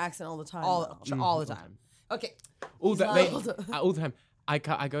 comment on your accent all the time. all though. all the time. Okay. All the, like- all the time. I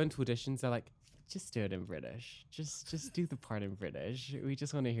go into auditions. They're like, just do it in British. Just do the part in British. We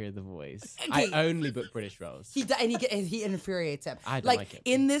just want to hear the voice. I only book British roles. He infuriates him. I don't like it.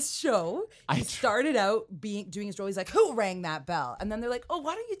 In this show, I he started out doing his role. He's like, "Who rang that bell?" And then they're like, "Oh,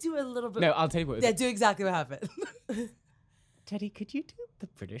 why don't you do a little bit?" No, I'll tell you what. Yeah, do exactly what happened. Teddy, could you do the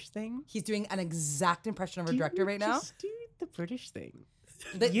British thing? He's doing an exact impression of a Do director you right now. Just do the British thing.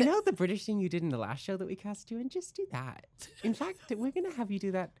 The- You the- know the British thing you did in the last show that we cast you in? Just do that. In fact, we're going to have you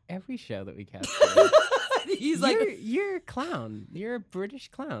do that every show that we cast you in. He's like, you're a clown. You're a British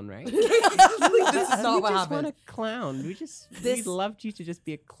clown, right? "This is not we what just want happened." a clown. We This- loved you to just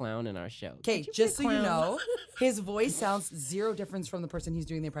be a clown in our show. Okay, Could you be just a so you clown? know, his voice sounds zero difference from the person he's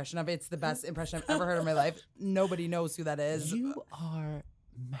doing the impression of. It's the best impression I've ever heard in my life. Nobody knows who that is. You are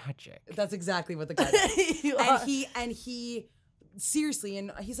magic. That's exactly what the guy does. You are. and he seriously,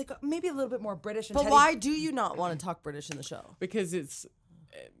 and he's like maybe a little bit more British. And But Teddy- why do you not want to talk British in the show? Because it's,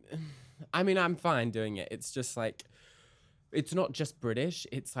 I mean, I'm fine doing it. It's just like, it's not just British.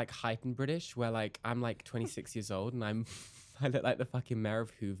 It's like heightened British, where like I'm like 26 years old and I look like the fucking mayor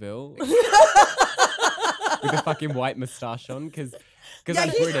of Whoville with a fucking white moustache on because I'm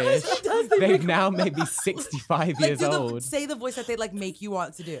British. They've now made me 65 like years do old. say the voice that they like make you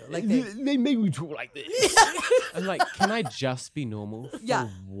want to do. Like They make me talk like this. I'm like, can I just be normal for Yeah.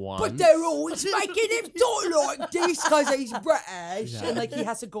 once? But they're always making him talk like this because he's British, Yeah. and like he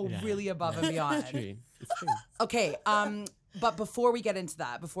has to go really above and beyond. It's true. It's true. Okay, but before we get into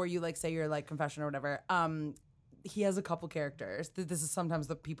that, before you like say your like confession or whatever, he has a couple characters. This is sometimes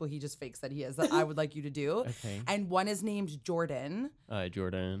the people he just fakes that he is that I would like you to do. Okay. And one is named Jordan. Hi,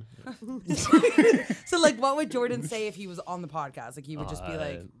 Jordan. So like, what would Jordan say if he was on the podcast? Like he would just be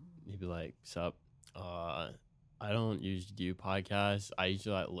like, he'd be like, "Sup? I don't usually do podcasts. I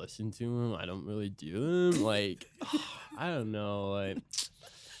usually like listen to them. I don't really do them. Like, I don't know.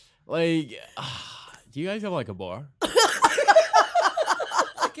 Like, do you guys have like a bar?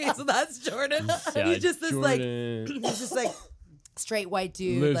 okay, so that's Jordan. Yeah, He's just this like, Jordan he's just like straight white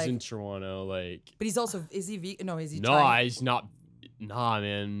dude. lives Like, in Toronto. Like, but he's also is he vegan? No, is he? no, Chinese? he's not. Nah,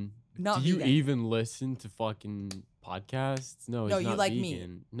 man. Not do you vegan. even listen to fucking podcasts? No, No, he's you not like vegan. meat.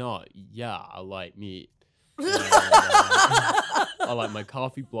 No, yeah, I like meat. And, I like my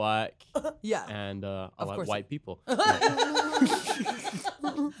coffee black. Yeah. And I Of like course. white people.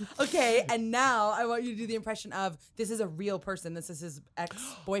 Okay, and now I want you to do the impression of this is a real person. This is his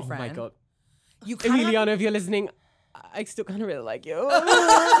ex-boyfriend. Oh my god. You kind of Emiliano, if you're listening, I still kind of really like you.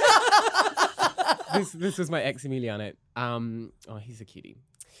 this was my ex Emiliano. Oh, he's a cutie,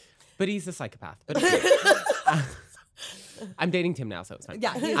 but he's a psychopath. But I'm dating Tim now, so it's fine.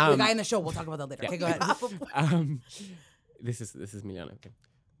 yeah, he's the guy in the show. We'll talk about that later. yeah. Okay, go ahead. This is Emiliano. Okay.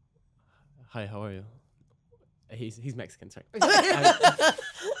 Hi, how are you? He's Mexican, sorry.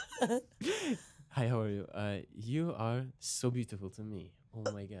 Hi, how are you? You are so beautiful to me.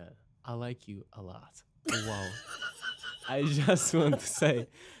 Oh my god, I like you a lot. Wow. I just want to say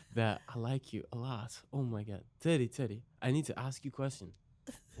that I like you a lot. Oh my god, Teddy, I need to ask you a question.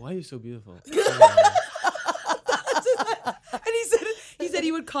 Why are you so beautiful? And he said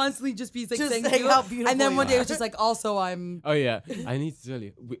he would constantly just be like Just saying saying how beautiful and then you one day it are. was just like, also I'm. Oh yeah, I need to tell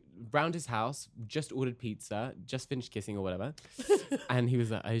you. Round his house, just ordered pizza, just finished kissing or whatever, and he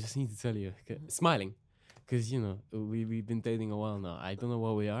was like, "I just need to tell you," smiling, because you know we've been dating a while now. I don't know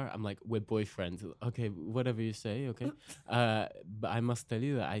what we are. I'm like, we're boyfriends. Okay, whatever you say. Okay, but I must tell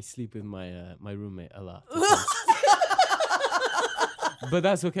you that I sleep with my my roommate a lot. But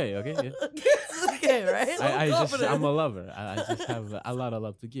that's okay. Okay. Yeah. It's okay, right? I'm a lover. I just have a lot of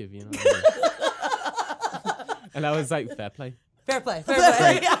love to give. You know. What I mean? And I was like, fair play. Fair play. Fair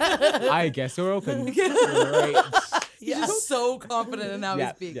play. I guess we're open. Right. He's just so confident in how he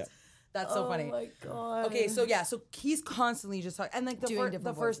Yeah, speaks. yeah. That's so funny. Oh my god. Okay, so yeah, so he's constantly just talking, and like Doing the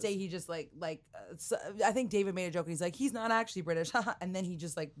different first voices. day he just so, I think David made a joke and he's like, he's not actually British, and then he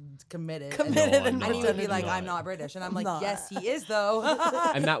just like committed, Committed and, and he would be pretended like, he I'm was. not British, and I'm like, Not. yes, he is though.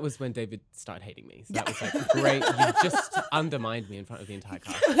 And that was when David started hating me. So that was like, great. You just undermined me in front of the entire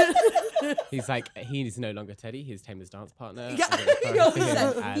cast. He's like, he is no longer Teddy. He's Tamer's dance partner. Yeah, I'm gonna you know, refer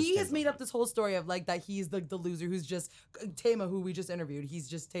to him as he has Tamer. made up this whole story of like that he's like the loser who's just Tama, who we just interviewed. He's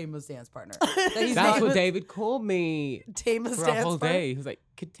just Tama's dance dance partner. That he's That's not- what David called me Tama's for a dance whole partner? day. He was like,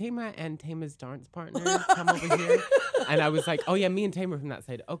 "Could Tama and Tama's dance partner come over here?" And I was like, "Oh yeah, me and Tama from that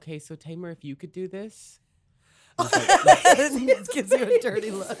side." Okay, so Tama, if you could do this. It gives you a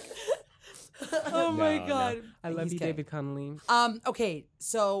dirty look. Oh my No, no. god. I love He's you, gay. David Connolly. Okay,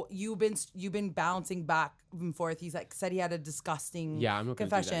 so you've been bouncing back and forth. He's like said he had a disgusting Yeah, I'm not gonna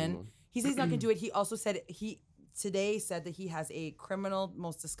do that confession. anymore. He says he's not gonna do it. He also said today said that he has a criminal,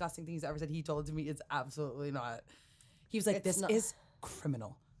 most disgusting thing he's ever said. He told it to me it's absolutely not. He was like, It's "This not. is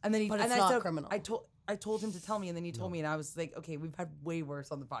criminal," and then But it's not criminal. I told him to tell me, and then he told me, and I was like, "Okay, we've had way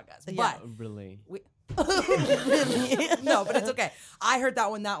worse on the podcast." Yeah. But Really? no, but it's okay. I heard that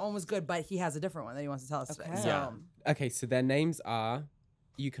one. That one was good, but he has a different one that he wants to tell us today. Okay. So, Yeah. Okay, so their names are,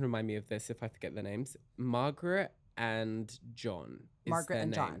 you can remind me of this if I forget their names, Margaret and John. Is Margaret their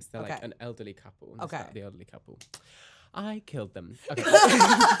and John. names. They're like Okay. an elderly couple. Let's Okay. start with the elderly couple. I killed them. Okay.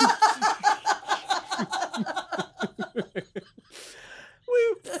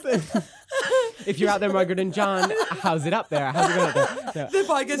 Whoops. If you're out there, Margaret and John, how's it up there? How's it going up there? No. the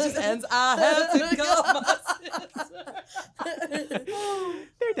podcast just ends. I have to go.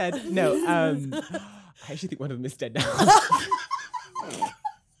 They're dead. No, I actually think one of them is dead now.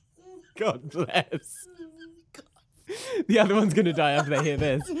 God bless. The other one's gonna die after they hear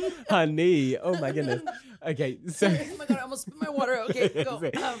this. Honey. Oh my goodness. Okay, so Oh my god, I almost spit my water. Okay,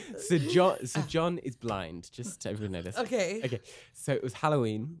 go. so John is blind, just so everyone know this. Okay. Okay. So it was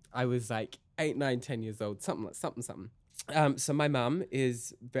Halloween. I was like 8, 9, 10 years old, something. So my mum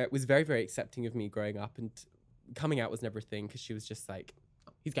was very, very accepting of me growing up, and coming out was never a thing because she was just like,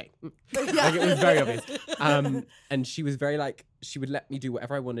 he's gay. Like, it was very obvious. And she was very like, she would let me do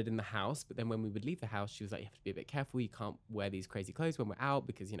whatever I wanted in the house, but then when we would leave the house, she was like, you have to be a bit careful. You can't wear these crazy clothes when we're out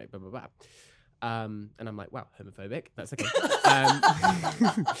because, you know, blah, blah, blah. And I'm like, wow, homophobic. That's okay.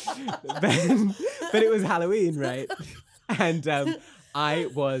 But it was Halloween, right? And I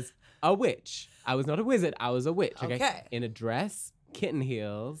was a witch. I was not a wizard. I was a witch. Okay. In a dress, kitten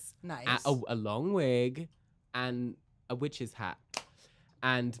heels, Nice. a long wig, and a witch's hat.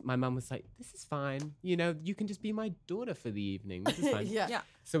 And my mum was like, this is fine. You know, you can just be my daughter for the evening. This is fine. Yeah.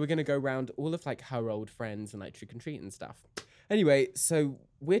 So we're going to go around all of like her old friends and like trick and treat and stuff. Anyway, so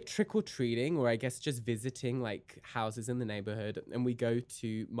we're trick or treating, or I guess just visiting like houses in the neighborhood. And we go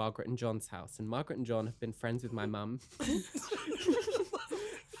to Margaret and John's house. And Margaret and John have been friends with my mum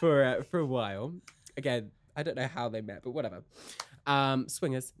for a while. Again, I don't know how they met, but whatever.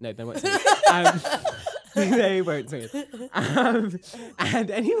 Swingers. No, they weren't swingers. They weren't swingers. And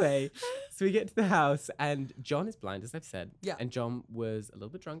anyway, so we get to the house, and John is blind, as I've said. Yeah. And John was a little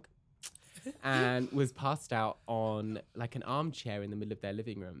bit drunk and was passed out on like an armchair in the middle of their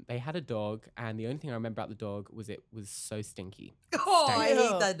living room. They had a dog, and the only thing I remember about the dog was it was so stinky. Oh, I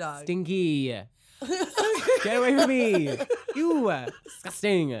hate that dog. Stinky. Get away from me. You.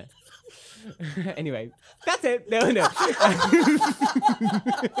 Disgusting. Anyway, that's it. No.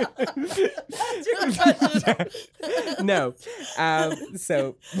 No.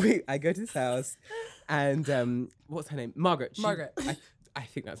 So I go to this house, and what's her name? Margaret. Margaret. I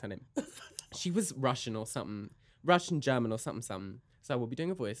think that's her name. She was Russian or something. Russian, German or something. So I will be doing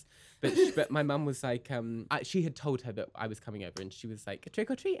a voice. But my mum was like, she had told her that I was coming over, and she was like,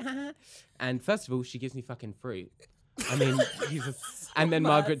 trick or treat, haha. And first of all, she gives me fucking fruit. I mean, and then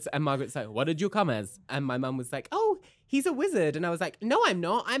Margaret's like, what did you come as? And my mum was like, oh, he's a wizard. And I was like, no, I'm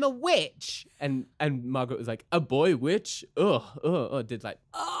not. I'm a witch. And Margaret was like, a boy witch? Ugh. Did like,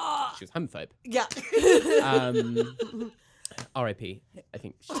 she was homophobe. Yeah. R.I.P. I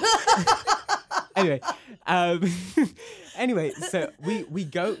think. Anyway, so we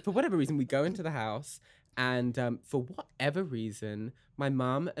go, for whatever reason, we go into the house, and for whatever reason, my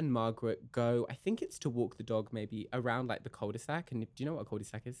mum and Margaret go, I think it's to walk the dog maybe around like the cul-de-sac. And do you know what a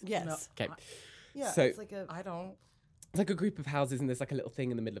cul-de-sac is? Yes. Okay. Yeah, So it's like a. I don't. it's like a group of houses, and there's like a little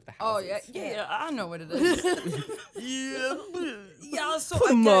thing in the middle of the Oh houses. yeah. I know what it is. Yeah. So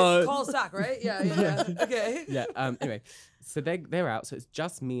Come I on. get call sack, right? Yeah. Okay. Yeah. Anyway, so they're out. So it's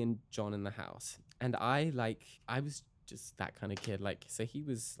just me and John in the house, and I was just that kind of kid. Like, so he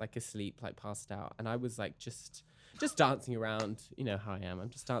was like asleep, like passed out, and I was like just dancing around. You know how I am. I'm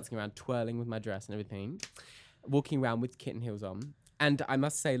just dancing around, twirling with my dress and everything, walking around with kitten heels on. And I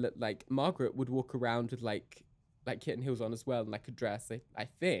must say that like Margaret would walk around with like kitten heels on as well, and like a dress. I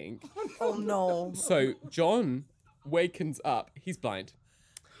think. Oh no. So John wakens up. He's blind.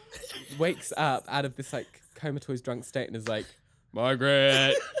 Wakes up out of this like comatose drunk state and is like,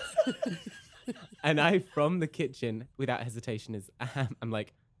 Margaret. And I, from the kitchen, without hesitation, I'm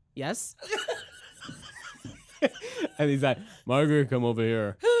like, yes. And he's like, Margaret, come over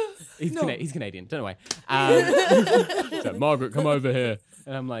here. He's Canadian. Don't know why. He's like, Margaret, come over here.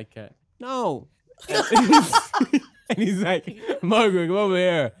 And I'm like, no. And he's like, Margaret, come over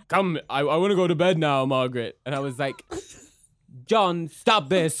here. Come, I want to go to bed now, Margaret. And I was like, John, stop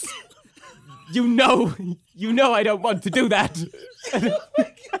this. You know I don't want to do that.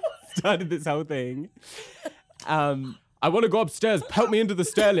 Started this whole thing. I want to go upstairs. Help me into the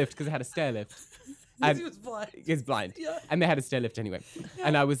stair lift, because I had a stair lift. And he was blind. He's blind. Yeah. And they had a stair lift anyway. Yeah.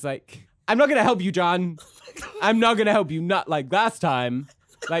 And I was like, I'm not going to help you, John. I'm not going to help you. Not like last time.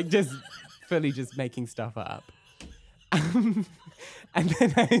 Like just fully just making stuff up.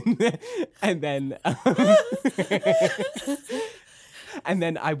 And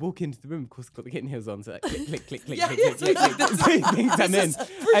then I walk into the room, of course, got the kitten heels on, so like click, click, click, click, click, click, click. So he thinks I'm in.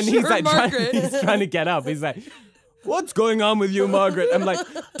 And he's like trying to get up. He's like, what's going on with you, Margaret? I'm like,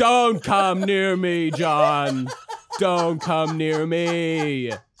 don't come near me, John. Don't come near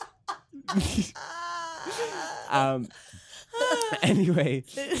me. Anyway,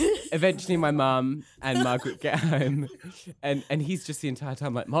 eventually my mum and Margaret get home, and he's just the entire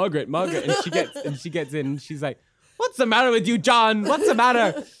time like, Margaret, and she gets in, and she's like, what's the matter with you, John? What's the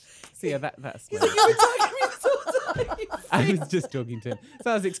matter? So yeah, that's. Like, you were talking to me this whole time. I was just talking to him. So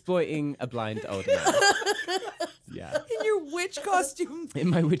I was exploiting a blind old man. Yeah. In your witch costume. In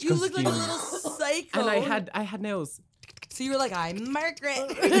my witch costume. You look like a little psycho. And I had nails. So you were like, I'm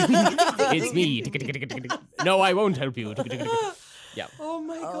Margaret. It's me. No, I won't help you. Yeah. Oh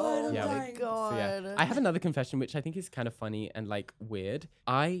my god. Yeah. Oh my god. So yeah. I have another confession, which I think is kind of funny and like weird.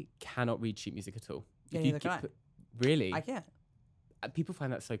 I cannot read sheet music at all. Yeah, neither can I. Really? I can't. People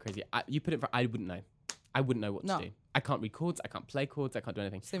find that so crazy. You put it for, I wouldn't know. I wouldn't know what to do. I can't read chords. I can't play chords. I can't do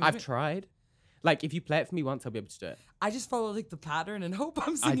anything. I've tried. Like, if you play it for me once, I'll be able to do it. I just follow like the pattern and hope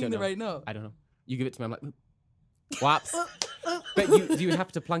I'm singing the right note. I don't know. You give it to me, I'm like, whoops. But you would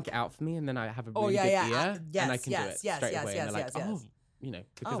have to plunk it out for me, and then I have a really good ear, and I can do it straight away. And they're like, oh, you know,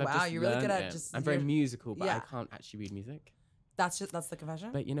 because I've just you're really good at it. just. I'm very musical, but I can't actually read music. That's the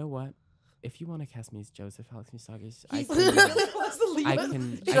confession. But you know what? If you want to cast me as Joseph Alex Musagis, he really wants the lead. I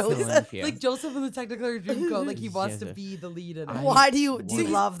can learn for you. Like Joseph in the Technicolor Dreamcoat, like he wants to be the lead in it. Why do you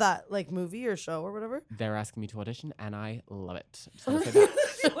love that like movie or show or whatever? They're asking me to audition, and I love it.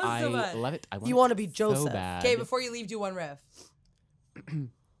 I love it. You want to be Joseph? So bad. Okay, before you leave, do one riff.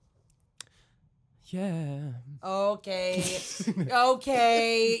 Yeah. Okay.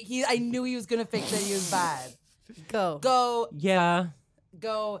 Okay. I knew he was gonna fix it. He was bad. Go. Yeah.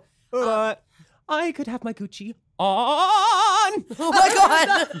 Go. I could have my Gucci on. Oh my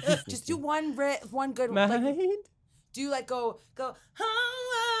god! Just do one good one. Like, do like go.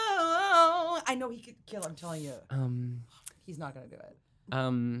 Oh, I know he could kill. I'm telling you. He's not gonna do it.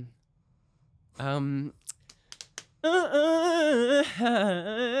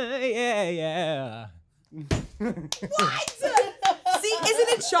 Yeah. What? See, isn't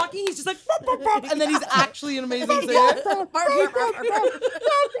it shocking? He's just like, bop, bop, bop, and then he's actually an amazing singer.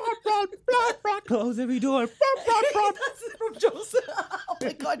 Close every door. That's from Joseph. Oh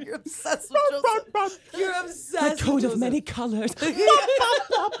my god, you're obsessed with Joseph. You're obsessed. A coat of many colors. Have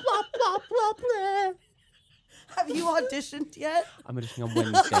you auditioned yet? I'm auditioning on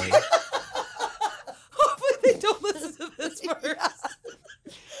Wednesday. Hopefully they don't listen to this first.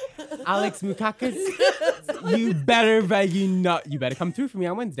 Alex Moukakis, you better come through for me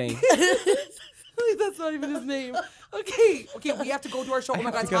on Wednesday. That's not even his name. Okay, we have to go to our show. Oh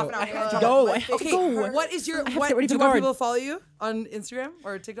my god, it's half an hour. I have to go. What is your? Do you want people to follow you on Instagram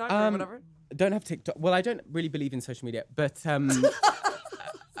or TikTok or whatever? Don't have TikTok. Well, I don't really believe in social media, but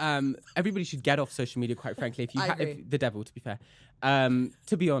everybody should get off social media. Quite frankly, if the devil, to be fair.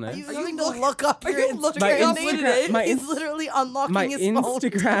 To be honest, are you going to look up your Instagram? He's literally unlocking his phone. My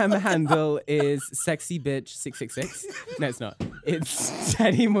Instagram handle is sexybitch666. No, it's not. It's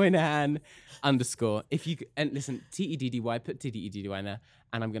Teddy Moynihan _ If you and listen, TEDDY, put TEDDY in there,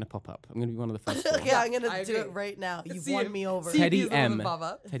 and I'm gonna pop up. I'm gonna be one of the first. Okay, I'm gonna do it right now. You've won me over. Teddy M.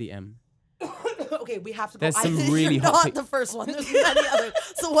 Okay, we have to go. There's some really You're hot. Not the first one. There's many others.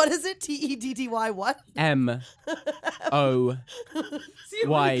 So what is it? TEDDY what? MOYN.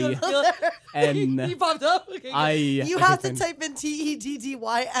 He popped up. Okay, you have to type in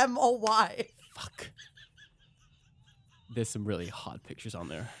TEDDYMOY. Fuck. there's some really hot pictures on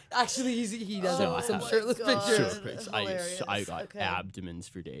there. Actually, he does So have some I have shirtless pictures. Sure, pics. I got abdomens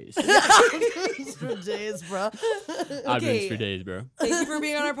for days. For days, bro. Abdomens for days, bro. Thank you for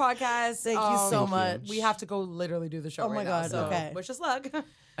being on our podcast. Thank you so much. We have to go literally do the show. Oh my right now, God, so okay. Wish us luck.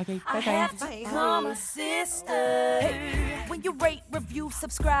 Okay, I bye-bye. have to call my sister. Hey, when you rate, review,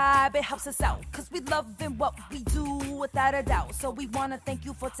 subscribe, it helps us out. Cause we loving what we do without a doubt. So we wanna thank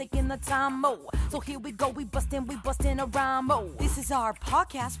you for taking the time, mo. So here we go, we bustin' a rhyme, mo. This is our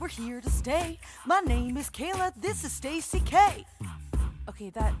podcast. We're here to stay. My name is Kayla. This is Stacey K.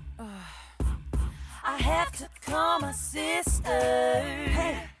 Okay, that. I have to call my sister.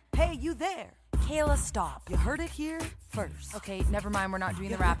 Hey, you there? Kayla, stop. You heard it here first. Okay, never mind. We're not doing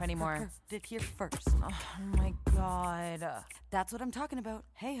the rap anymore. Heard it here first. Oh my god. That's what I'm talking about.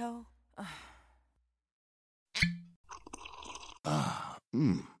 Hey ho.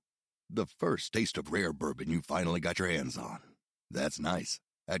 The first taste of rare bourbon you finally got your hands on. That's nice.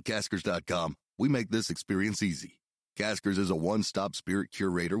 At Caskers.com, we make this experience easy. Caskers is a one-stop spirit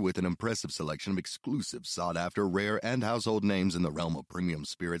curator with an impressive selection of exclusive, sought-after, rare, and household names in the realm of premium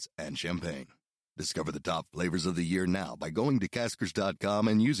spirits and champagne. Discover the top flavors of the year now by going to Caskers.com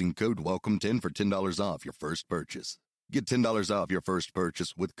and using code WELCOME10 for $10 off your first purchase. Get $10 off your first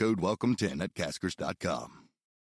purchase with code WELCOME10 at Caskers.com.